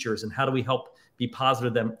our teachers, and how do we help be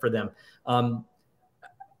positive for them?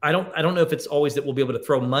 I don't know if it's always that we'll be able to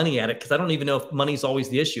throw money at it, because I don't even know if money's always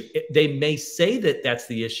the issue. They may say that that's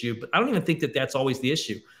the issue, but I don't even think that that's always the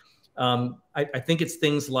issue. I think it's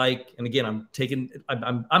things like, and again,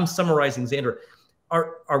 I'm summarizing, Xander.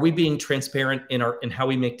 Are we being transparent in how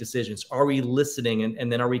we make decisions? Are we listening,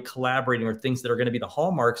 and then are we collaborating, or things that are going to be the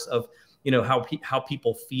hallmarks of, how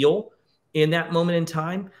people feel in that moment in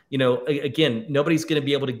time? Again, nobody's going to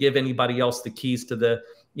be able to give anybody else the keys to the,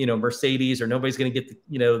 Mercedes, or nobody's going to get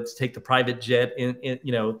to take the private jet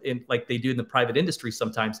in like they do in the private industry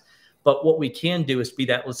sometimes. But what we can do is be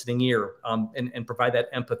that listening ear, and provide that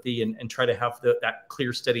empathy, and try to have that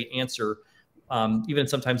clear, steady answer. Even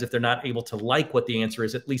sometimes if they're not able to like what the answer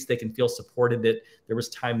is, at least they can feel supported, that there was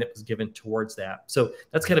time that was given towards that. So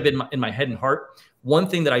that's kind of in my head and heart. One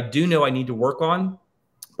thing that I do know I need to work on,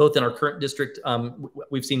 both in our current district,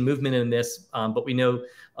 we've seen movement in this, but we know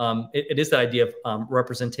it is that idea of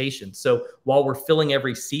representation. So while we're filling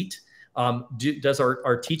every seat, does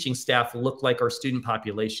our teaching staff look like our student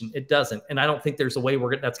population? It doesn't. And I don't think there's a way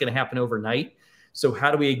that's going to happen overnight. So how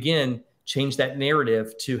do we, again, change that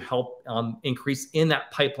narrative to help increase in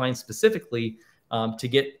that pipeline specifically, to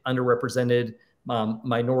get underrepresented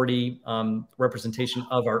minority representation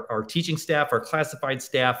of our teaching staff, our classified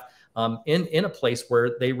staff, in a place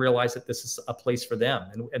where they realize that this is a place for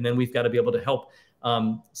them. And then we've got to be able to help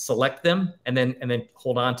select them, and then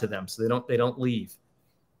hold on to them so they don't leave.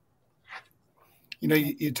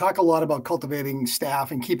 You talk a lot about cultivating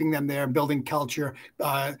staff and keeping them there, building culture,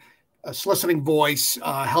 soliciting voice,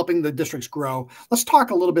 helping the districts grow. Let's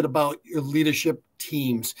talk a little bit about your leadership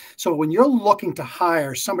teams. So when you're looking to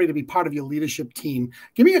hire somebody to be part of your leadership team,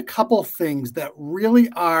 give me a couple of things that really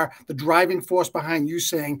are the driving force behind you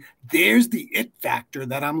saying, there's the it factor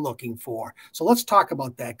that I'm looking for. So let's talk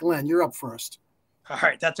about that. Glenn, you're up first. All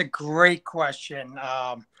right. That's a great question.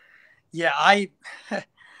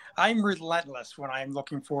 I'm relentless when I'm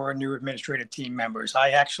looking for new administrative team members.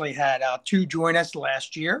 I actually had 2 join us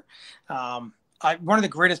last year. One of the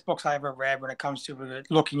greatest books I ever read when it comes to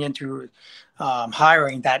looking into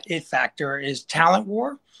hiring that it factor is Talent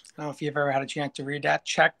War. I don't know if you've ever had a chance to read that.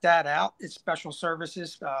 Check that out. It's special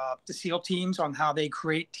services, the SEAL teams, on how they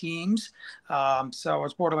create teams. So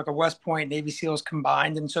it's more like a West Point, Navy SEALs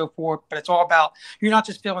combined and so forth. But it's all about, you're not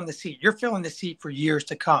just filling the seat. You're filling the seat for years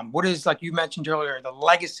to come. What is, like you mentioned earlier, the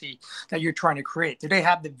legacy that you're trying to create? Do they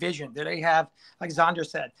have the vision? Do they have, like Xander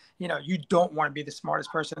said, you don't want to be the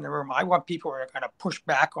smartest person in the room. I want people who are going to push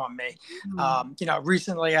back on me.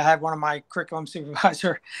 Recently I had one of my curriculum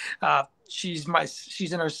supervisor, she's in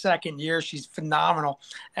her 2nd year. She's phenomenal.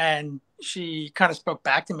 And she kind of spoke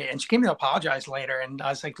back to me, and she came to apologize later. And I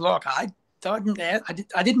was like, look, I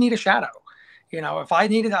didn't need a shadow. If I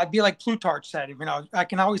needed, I'd be like Plutarch said, I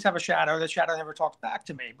can always have a shadow. The shadow never talks back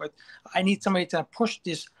to me, but I need somebody to push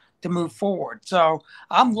this to move forward. So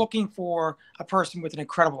I'm looking for a person with an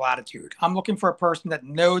incredible attitude. I'm looking for a person that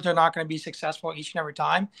knows they're not going to be successful each and every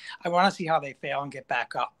time. I want to see how they fail and get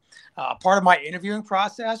back up. Part of my interviewing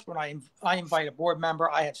process, when I invite a board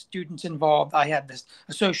member, I have students involved. I have this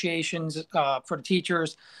associations for the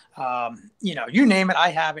teachers. You name it, I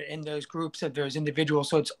have it in those groups of those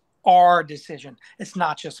individuals. So it's our decision. It's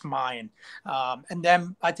not just mine. And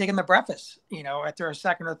then I take them to breakfast, after a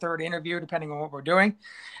 2nd or 3rd interview, depending on what we're doing.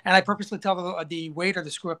 And I purposely tell the waiter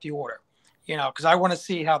to screw up the order, because I want to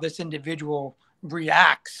see how this individual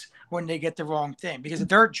reacts when they get the wrong thing. Because if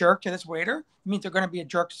they're a jerk to this waiter, it means they're going to be a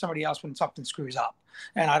jerk to somebody else when something screws up.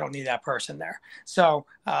 And I don't need that person there. So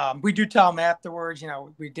we do tell them afterwards,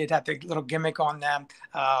 we did have the little gimmick on them.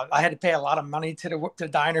 I had to pay a lot of money to the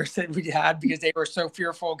diners that we had because they were so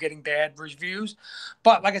fearful of getting bad reviews.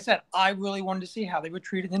 But like I said, I really wanted to see how they would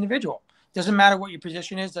treat an individual. Doesn't matter what your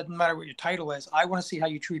position is, doesn't matter what your title is. I want to see how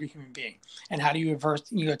you treat a human being and how do you go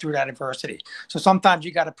through that adversity. So sometimes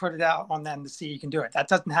you got to put it out on them to see you can do it. That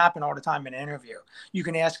doesn't happen all the time in an interview. You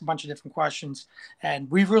can ask a bunch of different questions, and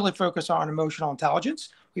we really focus on emotional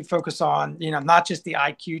intelligence. We focus on, not just the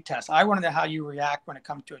IQ test. I want to know how you react when it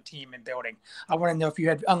comes to a team and building. I want to know if you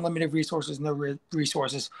had unlimited resources, no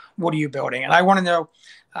resources, what are you building? And I want to know,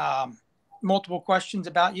 multiple questions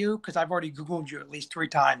about you, because I've already Googled you at least 3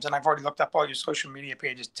 times, and I've already looked up all your social media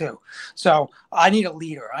pages too. So I need a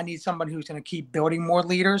leader. I need somebody who's going to keep building more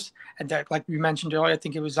leaders. And that, like we mentioned earlier, I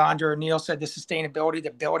think it was Xander or Neil said, the sustainability, the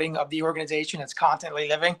building of the organization that's constantly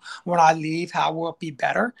living. When I leave, how will it be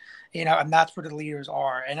better? And that's where the leaders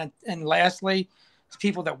are. And lastly, it's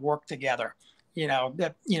people that work together.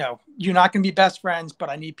 that, you're not going to be best friends, but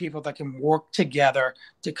I need people that can work together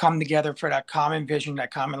to come together for that common vision,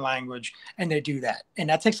 that common language. And they do that. And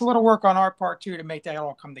that takes a little work on our part too, to make that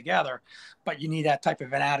all come together. But you need that type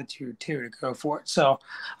of an attitude too, to go for it. So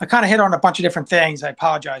I kind of hit on a bunch of different things. I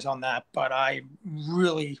apologize on that, but I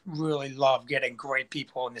really, really love getting great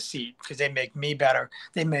people in the seat, because they make me better.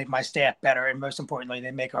 They make my staff better. And most importantly,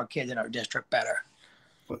 they make our kids in our district better.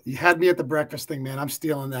 You had me at the breakfast thing, man. I'm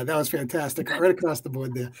stealing that. That was fantastic. Right across the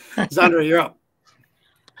board there. Zandra, you're up.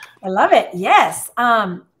 I love it. Yes.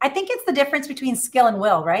 I think it's the difference between skill and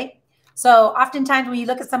will, right? So oftentimes when you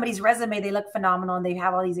look at somebody's resume, they look phenomenal and they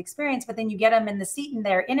have all these experience, but then you get them in the seat in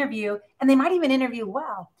their interview, and they might even interview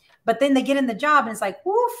well, but then they get in the job and it's like,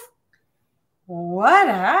 woof, what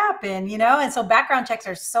happened? And so background checks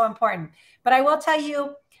are so important. But I will tell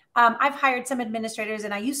you, I've hired some administrators,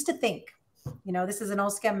 and I used to think, this is an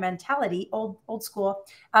old scam mentality, old school.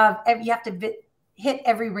 You have to hit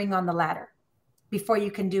every ring on the ladder before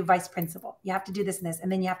you can do vice principal. You have to do this and this,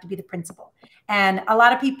 and then you have to be the principal. And a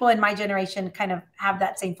lot of people in my generation kind of have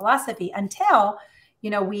that same philosophy until,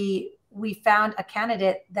 we found a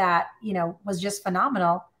candidate that, was just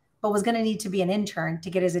phenomenal, but was going to need to be an intern to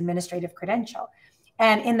get his administrative credential.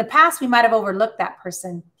 And in the past, we might have overlooked that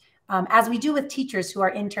person. As we do with teachers who are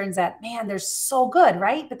interns that, man, they're so good,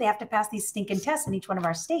 right? But they have to pass these stinking tests in each one of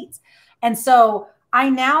our states. And so I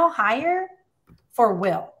now hire for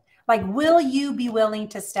will. Like, will you be willing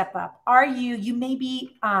to step up? You may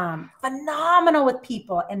be phenomenal with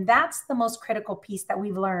people. And that's the most critical piece that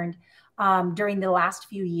we've learned during the last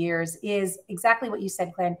few years, is exactly what you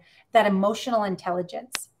said, Glenn, that emotional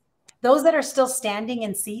intelligence. Those that are still standing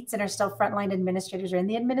in seats and are still frontline administrators or in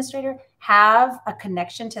the administrator have a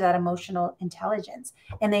connection to that emotional intelligence,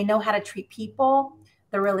 and they know how to treat people.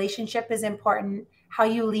 The relationship is important. How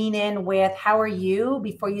you lean in with, how are you,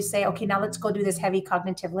 before you say, okay, now let's go do this heavy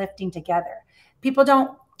cognitive lifting together. People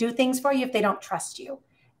don't do things for you if they don't trust you.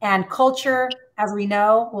 And culture, as we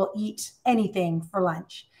know, will eat anything for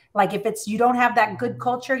lunch. Like, if you don't have that good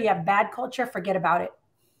culture, you have bad culture, forget about it.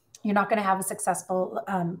 You're not going to have a successful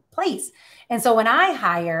place. And so when I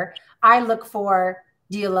hire, I look for,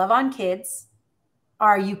 do you love on kids?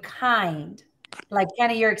 Are you kind? Like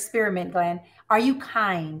kind of your experiment, Glenn. Are you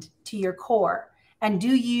kind to your core? And do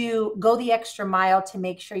you go the extra mile to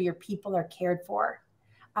make sure your people are cared for?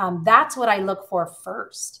 That's what I look for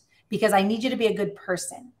first, because I need you to be a good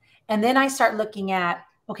person. And then I start looking at,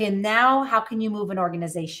 okay, now how can you move an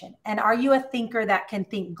organization? And are you a thinker that can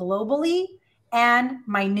think globally and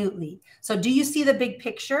minutely? So do you see the big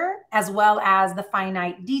picture as well as the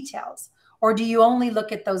finite details? Or do you only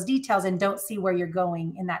look at those details and don't see where you're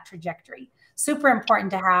going in that trajectory? Super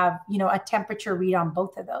important to have, a temperature read on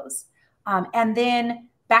both of those. And then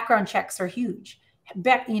background checks are huge.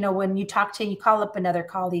 When you call up another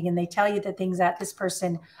colleague and they tell you the things that this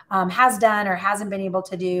person has done or hasn't been able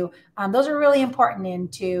to do, those are really important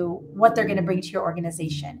into what they're going to bring to your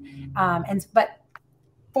organization. But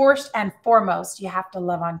first and foremost, you have to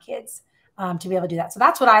love on kids to be able to do that. So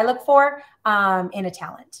that's what I look for in a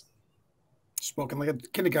talent. Spoken like a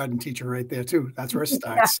kindergarten teacher right there too. That's where it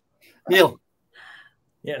starts. Yeah. Neil.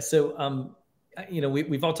 Yeah. So,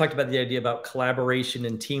 we've all talked about the idea about collaboration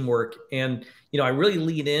and teamwork. And, I really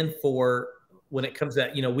lean in for when it comes to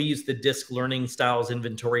that, we use the DISC learning styles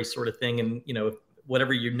inventory sort of thing. And,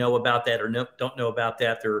 whatever you know about that or don't know about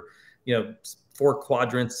that, they're, 4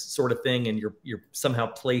 quadrants sort of thing. And you're somehow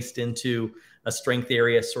placed into a strength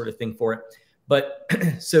area sort of thing for it. But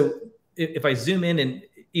so if I zoom in, and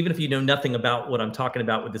even if you know nothing about what I'm talking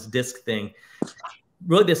about with this DISC thing,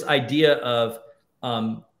 really this idea of,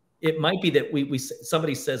 it might be that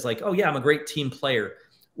somebody says like, oh yeah, I'm a great team player.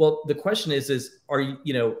 Well, the question is are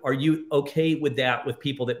you okay with that with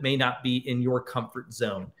people that may not be in your comfort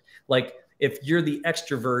zone? Like if you're the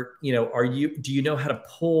extrovert, do you know how to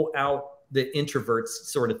pull out the introverts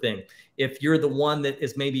sort of thing? If you're the one that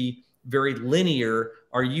is maybe very linear,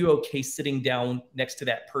 are you okay sitting down next to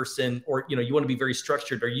that person? Or, you want to be very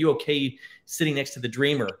structured. Are you okay sitting next to the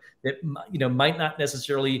dreamer that, might not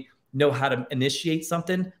necessarily know how to initiate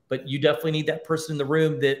something, but you definitely need that person in the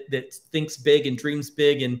room that thinks big and dreams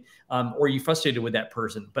big, and or are you frustrated with that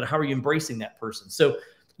person, but how are you embracing that person? So,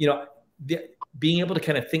 being able to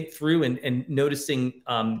kind of think through and noticing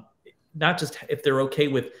not just if they're okay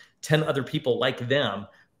with 10 other people like them,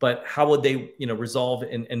 but how would they, resolve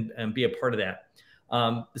and be a part of that.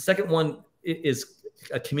 The second one is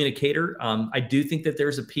a communicator. I do think that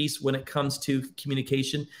there's a piece when it comes to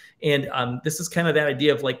communication. And this is kind of that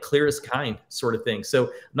idea of like clear as kind sort of thing. So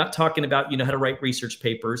I'm not talking about, how to write research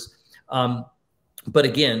papers. But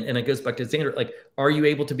again, and it goes back to Xander, like, are you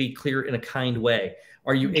able to be clear in a kind way?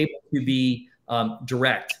 Are you able to be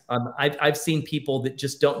direct? I've seen people that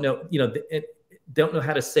just don't know, don't know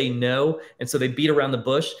how to say no. And so they beat around the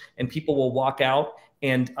bush, and people will walk out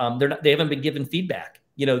and they haven't been given feedback.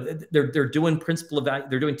 They're doing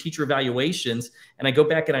they're doing teacher evaluations. And I go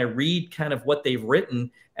back and I read kind of what they've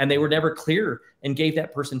written, and they were never clear and gave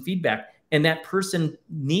that person feedback. And that person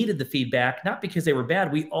needed the feedback, not because they were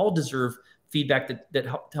bad. We all deserve feedback that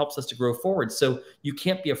helps us to grow forward. So you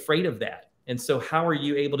can't be afraid of that. And so how are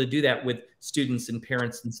you able to do that with students and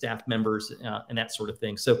parents and staff members and that sort of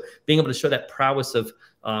thing? So being able to show that prowess of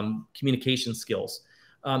communication skills.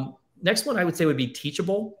 Next one I would say would be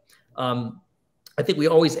teachable. I think we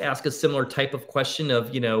always ask a similar type of question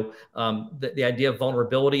of, the idea of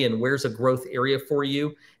vulnerability and where's a growth area for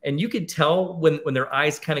you. And you could tell when their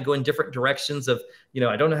eyes kind of go in different directions of,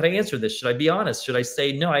 I don't know how to answer this. Should I be honest? Should I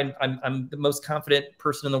say, no, I'm the most confident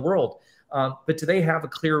person in the world? But do they have a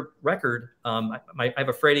clear record? I have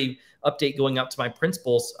a Friday update going out to my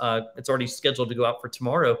principals. It's already scheduled to go out for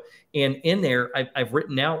tomorrow. And in there, I've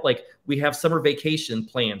written out, like, we have summer vacation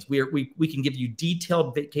plans. We can give you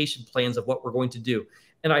detailed vacation plans of what we're going to do.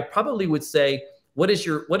 And I probably would say, what is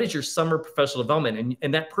your summer professional development?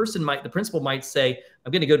 And that person the principal might say,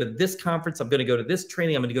 I'm going to go to this conference. I'm going to go to this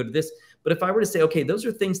training. I'm going to go to this. But if I were to say, okay, those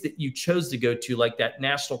are things that you chose to go to, like that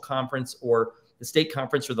national conference or the state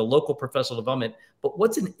conference or the local professional development, but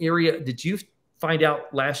what's an area did you find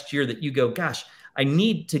out last year that you go, gosh, I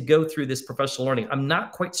need to go through this professional learning. I'm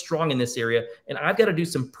not quite strong in this area, and I've got to do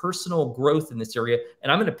some personal growth in this area,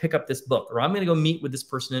 and I'm going to pick up this book, or I'm going to go meet with this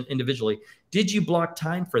person individually. Did you block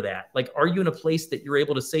time for that? Like, are you in a place that you're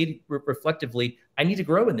able to say reflectively, I need to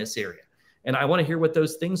grow in this area? And I want to hear what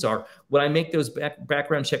those things are. When I make those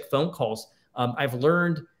background check phone calls, I've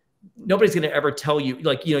learned nobody's going to ever tell you,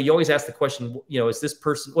 like, you always ask the question, is this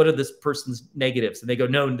person, what are this person's negatives? And they go,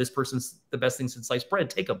 no, this person's the best thing since sliced bread,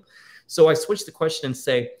 take them. So I switch the question and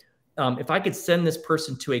say, if I could send this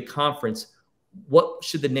person to a conference, what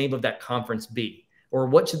should the name of that conference be? Or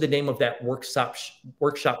what should the name of that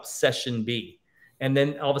workshop session be? And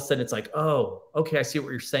then all of a sudden it's like, oh, okay, I see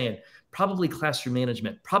what you're saying. Probably classroom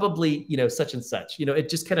management, probably, such and such, it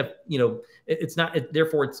just kind of, it's not,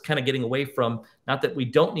 therefore it's kind of getting away from, not that we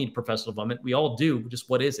don't need professional development. We all do, just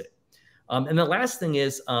what is it? And the last thing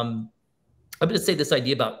is, I'm going to say this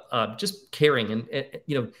idea about just caring and,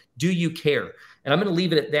 do you care? And I'm going to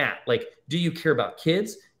leave it at that. Like, do you care about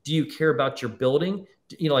kids? Do you care about your building?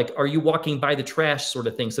 Like, are you walking by the trash sort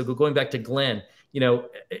of thing? So going back to Glenn,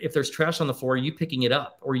 if there's trash on the floor, are you picking it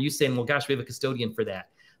up? Or are you saying, well, gosh, we have a custodian for that?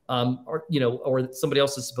 Or somebody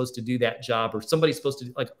else is supposed to do that job, or somebody's supposed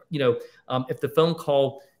to, like, if the phone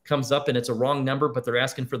call comes up and it's a wrong number, but they're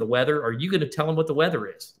asking for the weather, are you going to tell them what the weather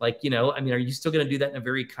is? Like, are you still going to do that in a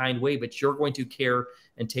very kind way, but you're going to care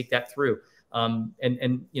and take that through? I'd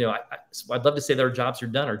love to say that our jobs are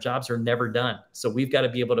done. Our jobs are never done. So we've got to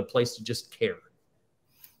be able to place to just care.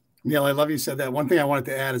 Neil, I love you said that. One thing I wanted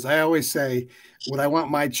to add is I always say, would I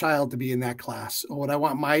want my child to be in that class, or would I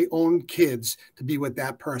want my own kids to be with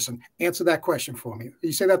that person? Answer that question for me.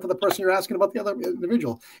 You say that to the person you're asking about the other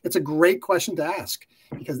individual. It's a great question to ask,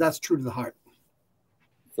 because that's true to the heart.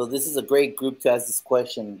 So this is a great group to ask this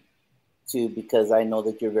question to, because I know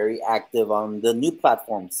that you're very active on the new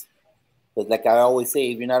platforms. But like I always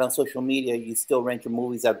say, if you're not on social media, you still rent your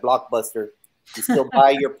movies at Blockbuster. You still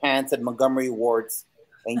buy your pants at Montgomery Ward's.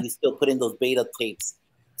 And you still put in those beta tapes.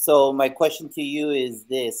 So my question to you is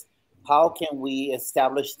this: how can we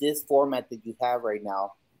establish this format that you have right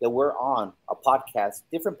now, that we're on, a podcast,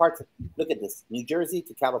 different parts of, look at this, New Jersey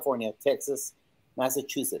to California, Texas,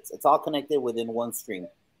 Massachusetts. It's all connected within one stream.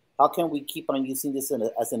 How can we keep on using this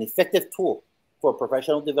as an effective tool for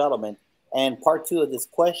professional development? And part two of this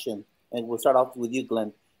question, and we'll start off with you,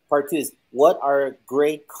 Glenn. Part two is, what are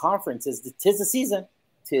great conferences? 'Tis the season.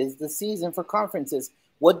 'Tis the season for conferences.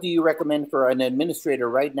 What do you recommend for an administrator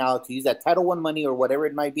right now to use that Title I money or whatever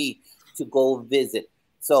it might be to go visit?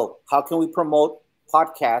 So how can we promote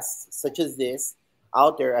podcasts such as this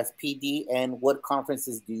out there as PD, and what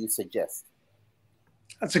conferences do you suggest?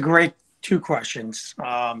 That's a great two questions.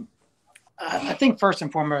 I think first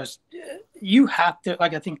and foremost, you have to,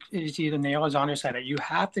 like, I think it's either Neil or Zonder said it, you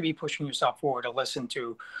have to be pushing yourself forward to listen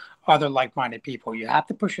to other like-minded people. You have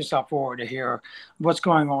to push yourself forward to hear what's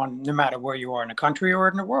going on, no matter where you are in the country or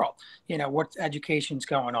in the world. What education's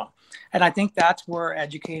going on. And I think that's where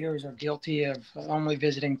educators are guilty of only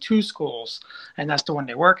visiting two schools, and that's the one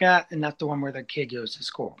they work at, and that's the one where their kid goes to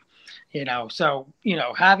school. So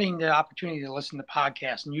having the opportunity to listen to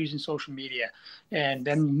podcasts and using social media and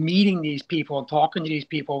then meeting these people and talking to these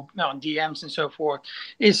people on DMs and so forth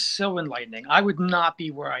is so enlightening. I would not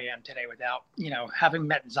be where I am today without, having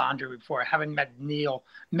met Zandra before, having met Neil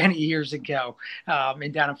many years ago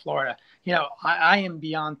down in Florida. I am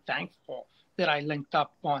beyond thankful that I linked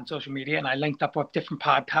up on social media and I linked up with different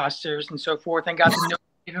podcasters and so forth and got to know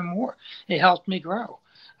even more. It helped me grow.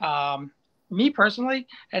 Me personally,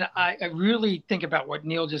 and I really think about what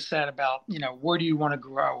Neil just said about, where do you want to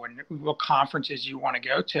grow and what conferences you want to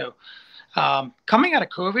go to. Coming out of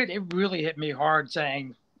COVID, it really hit me hard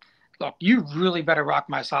saying, look, you really better rock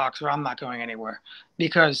my socks or I'm not going anywhere,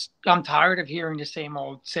 because I'm tired of hearing the same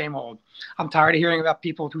old. I'm tired of hearing about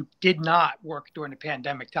people who did not work during the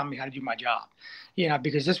pandemic telling me how to do my job,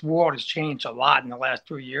 because this world has changed a lot in the last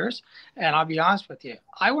 3 years. And I'll be honest with you,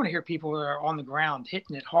 I want to hear people who are on the ground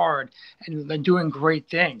hitting it hard and doing great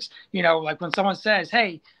things. Like when someone says,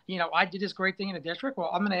 hey, I did this great thing in the district. Well,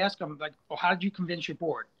 I'm going to ask them, like, well, how did you convince your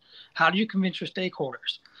board? How did you convince your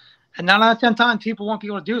stakeholders? And 9 out of 10 times, people won't be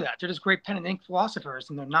able to do that. They're just great pen and ink philosophers,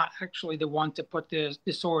 and they're not actually the one to put the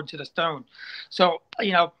sword to the stone. So,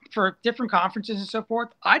 for different conferences and so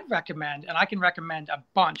forth, I'd recommend, and I can recommend a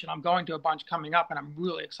bunch, and I'm going to a bunch coming up, and I'm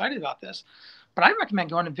really excited about this, but I recommend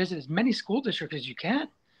going to visit as many school districts as you can.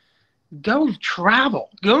 Go travel,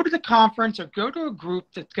 go to the conference or go to a group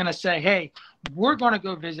that's going to say, hey, we're going to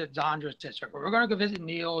go visit Zandra's district, or we're going to go visit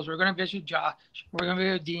Neil's, we're going to visit Josh, we're going to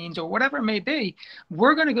visit Dean's, or whatever it may be.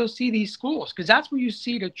 We're going to go see these schools, because that's where you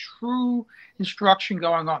see the true instruction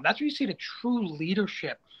going on. That's where you see the true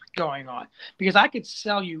leadership going on, because I could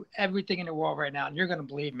sell you everything in the world right now and you're going to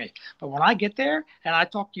believe me. But when I get there and I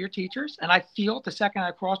talk to your teachers and I feel it the second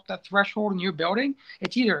I cross that threshold in your building,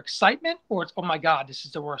 it's either excitement or it's, oh my God, this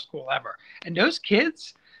is the worst school ever. And those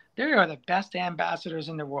kids, they are the best ambassadors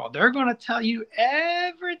in the world. They're going to tell you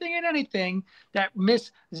everything and anything that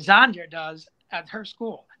Miss Zandra does at her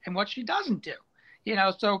school and what she doesn't do.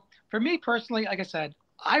 So for me personally, like I said,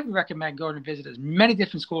 I would recommend going to visit as many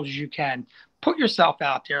different schools as you can. Put yourself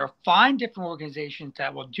out there, find different organizations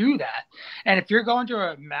that will do that. And if you're going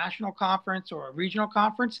to a national conference or a regional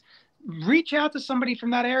conference, reach out to somebody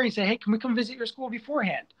from that area and say, hey, can we come visit your school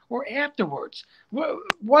beforehand or afterwards?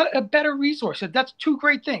 What a better resource. That's two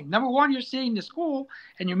great things. Number one, you're seeing the school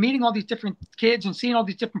and you're meeting all these different kids and seeing all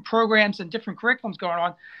these different programs and different curriculums going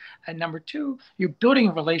on. And number two, you're building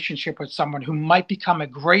a relationship with someone who might become a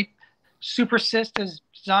great super sis, as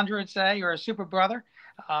Zandra would say, or a super brother.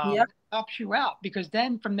 Yep. Helps you out, because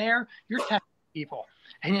then from there, you're testing people.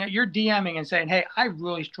 And you're DMing and saying, hey, I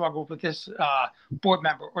really struggled with this board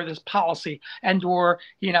member or this policy, and or,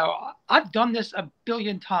 I've done this a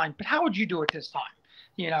billion times, but how would you do it this time?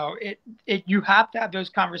 You have to have those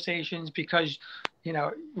conversations, because,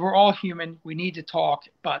 we're all human. We need to talk,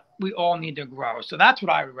 but we all need to grow. So that's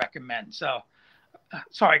what I would recommend. So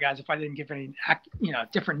sorry, guys, if I didn't give any,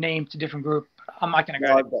 different name to different group. I'm not going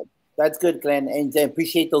to go. That's good, Glenn. And I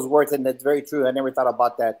appreciate those words. And that's very true. I never thought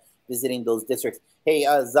about that, visiting those districts. Hey,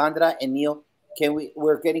 Zandra and Neil,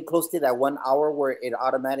 we're getting close to that 1 hour where it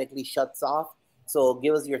automatically shuts off. So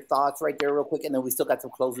give us your thoughts right there real quick. And then we still got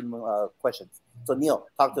some closing questions. So Neil,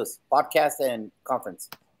 talk to us. Podcast and conference.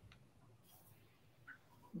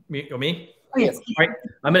 Me? Oh, yes. All right.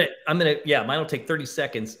 I'm gonna. Yeah, mine will take 30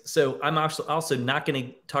 seconds. So I'm also not going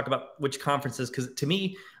to talk about which conferences, because to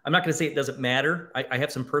me, I'm not going to say it doesn't matter. I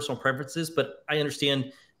have some personal preferences, but I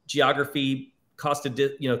understand geography, cost of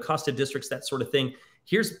districts, that sort of thing.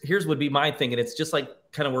 Here's would be my thing, and it's just like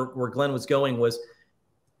kind of where Glenn was going was,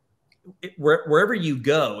 wherever you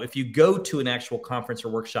go, if you go to an actual conference or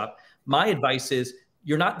workshop, my advice is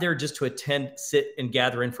you're not there just to attend, sit, and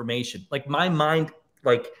gather information. Like my mind,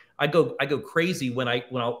 like. I go crazy when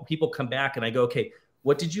people come back and I go, okay,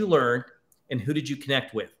 what did you learn and who did you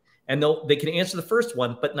connect with? And they can answer the first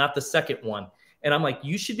one, but not the second one. And I'm like,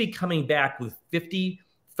 you should be coming back with 50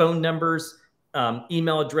 phone numbers,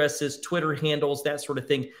 email addresses, Twitter handles, that sort of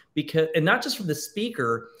thing. And not just from the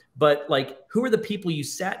speaker, but like, who are the people you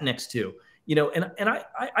sat next to? And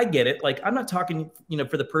I get it. Like, I'm not talking,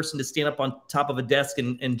 for the person to stand up on top of a desk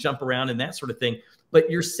and jump around and that sort of thing.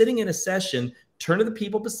 But you're sitting in a session, turn to the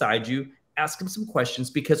people beside you, ask them some questions,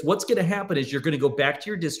 because what's going to happen is you're going to go back to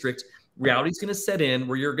your district. Reality's going to set in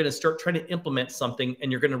where you're going to start trying to implement something,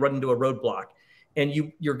 and you're going to run into a roadblock. And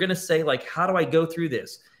you're going to say, like, how do I go through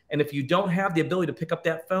this? And if you don't have the ability to pick up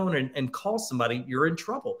that phone and call somebody, you're in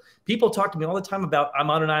trouble. People talk to me all the time about, I'm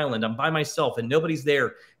on an island, I'm by myself and nobody's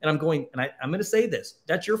there. And I'm going, and I'm going to say this,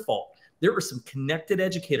 that's your fault. There are some connected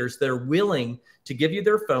educators that are willing to give you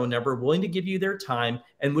their phone number, willing to give you their time,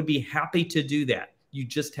 and would be happy to do that. You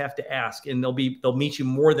just have to ask, and they'll meet you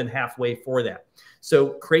more than halfway for that. So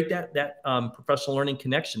create that professional learning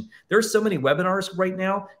connection. There are so many webinars right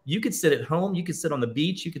now. You could sit at home, you could sit on the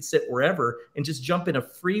beach, you could sit wherever and just jump in a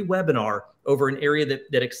free webinar over an area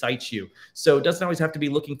that excites you. So it doesn't always have to be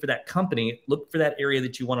looking for that company. Look for that area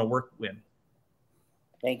that you want to work with.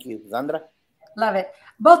 Thank you. Sandra? Love it.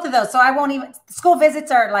 Both of those. So I won't even, school visits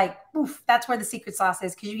are like, oof, that's where the secret sauce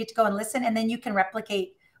is, because you get to go and listen, and then you can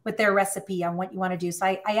replicate with their recipe on what you want to do. So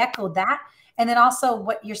I echoed that. And then also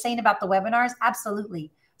what you're saying about the webinars,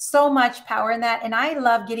 absolutely. So much power in that. And I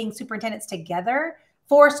love getting superintendents together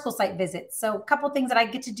for school site visits. So a couple of things that I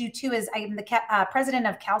get to do too is I'm the president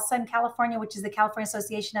of CALSA in California, which is the California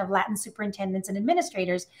Association of Latin Superintendents and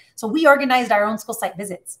Administrators. So we organized our own school site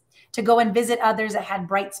visits to go and visit others that had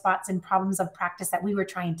bright spots and problems of practice that we were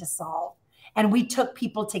trying to solve. And we took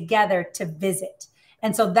people together to visit.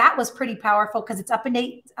 And so that was pretty powerful because it's up and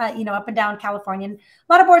down California. And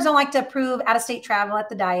a lot of boards don't like to approve out-of-state travel at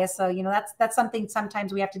the dais. So, that's something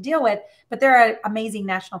sometimes we have to deal with. But there are amazing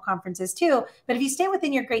national conferences too. But if you stay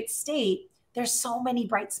within your great state, there's so many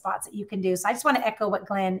bright spots that you can do. So I just want to echo what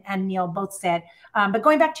Glenn and Neil both said. But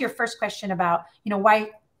going back to your first question about, why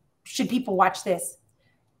should people watch this?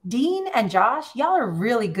 Dean and Josh, y'all are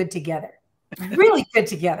really good together. Really good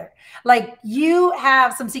together. Like, you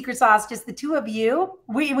have some secret sauce, just the two of you.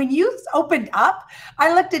 When you opened up,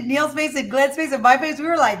 I looked at Neil's face and Glenn's face and my face. We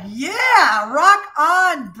were like, yeah, rock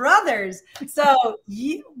on, brothers. So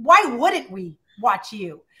why wouldn't we watch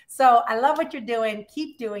you? So I love what you're doing.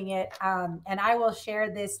 Keep doing it. And I will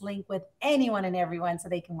share this link with anyone and everyone so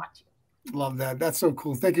they can watch you. Love that. That's so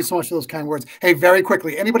cool. Thank you so much for those kind words. Hey, very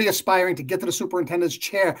quickly, anybody aspiring to get to the superintendent's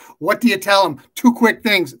chair, what do you tell them? 2 quick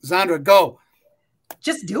things. Zandra, go.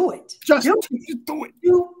 Just do it. Just do it.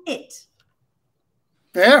 Do it.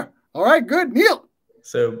 There. All right, good. Neil.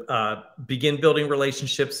 So begin building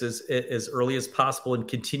relationships as early as possible and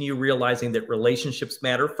continue realizing that relationships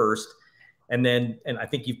matter first. And I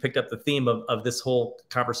think you've picked up the theme of this whole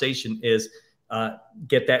conversation is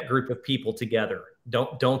get that group of people together.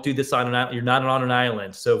 Don't do this on an island. You're not on an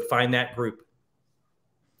island. So find that group.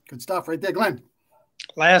 Good stuff right there, Glenn.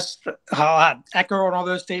 Last, I'll echo on all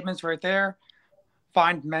those statements right there.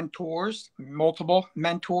 Find mentors, multiple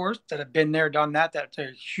mentors that have been there, done that. That's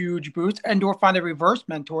a huge boost. And or find a reverse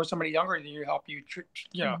mentor, somebody younger than you, help you,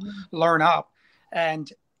 learn up. And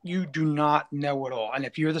you do not know it all. And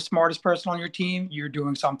if you're the smartest person on your team, you're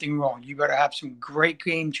doing something wrong. You better have some great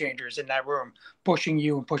game changers in that room, pushing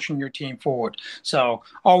you and pushing your team forward. So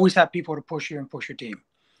always have people to push you and push your team.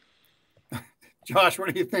 Josh,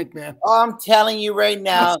 what do you think, man? I'm telling you right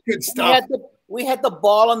now, that's good stuff. We had the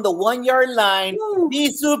ball on the 1 yard line.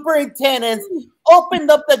 These superintendents opened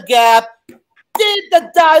up the gap, did the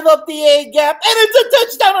dive up the A gap, and it's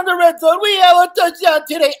a touchdown on the red zone. We have a touchdown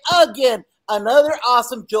today again. Another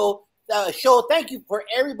awesome show. Thank you for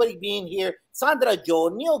everybody being here. Sandra Joe,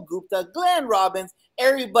 Neil Gupta, Glenn Robbins,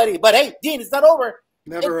 everybody. But hey, Dean, it's not over.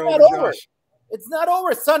 Never it's over, not over. Josh. It's not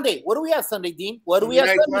over. Sunday. What do we have Sunday, Dean? What do we have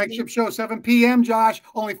Sunday? Flagship show, 7 p.m., Josh.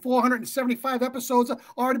 Only 475 episodes have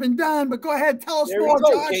already been done. But go ahead, tell us more,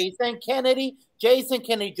 Josh. Jason Kennedy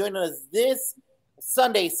joining us this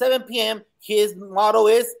Sunday, 7 p.m. His motto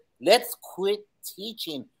is, let's quit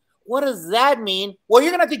teaching. What does that mean? Well,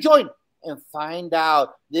 you're going to have to join and find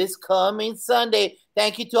out this coming Sunday.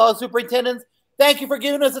 Thank you to all superintendents. Thank you for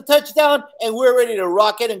giving us a touchdown, and we're ready to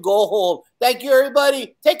rock it and go home. Thank you,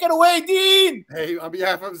 everybody. Take it away, Dean. Hey, on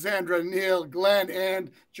behalf of Zandra, Neil, Glenn, and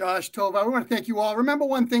Josh Tova, we want to thank you all. Remember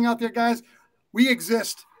one thing out there, guys. We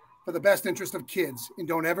exist for the best interest of kids, and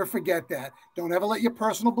don't ever forget that. Don't ever let your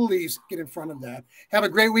personal beliefs get in front of that. Have a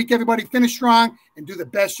great week, everybody. Finish strong and do the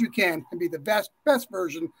best you can and be the best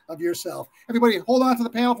version of yourself. Everybody, hold on to the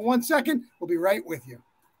panel for 1 second. We'll be right with you.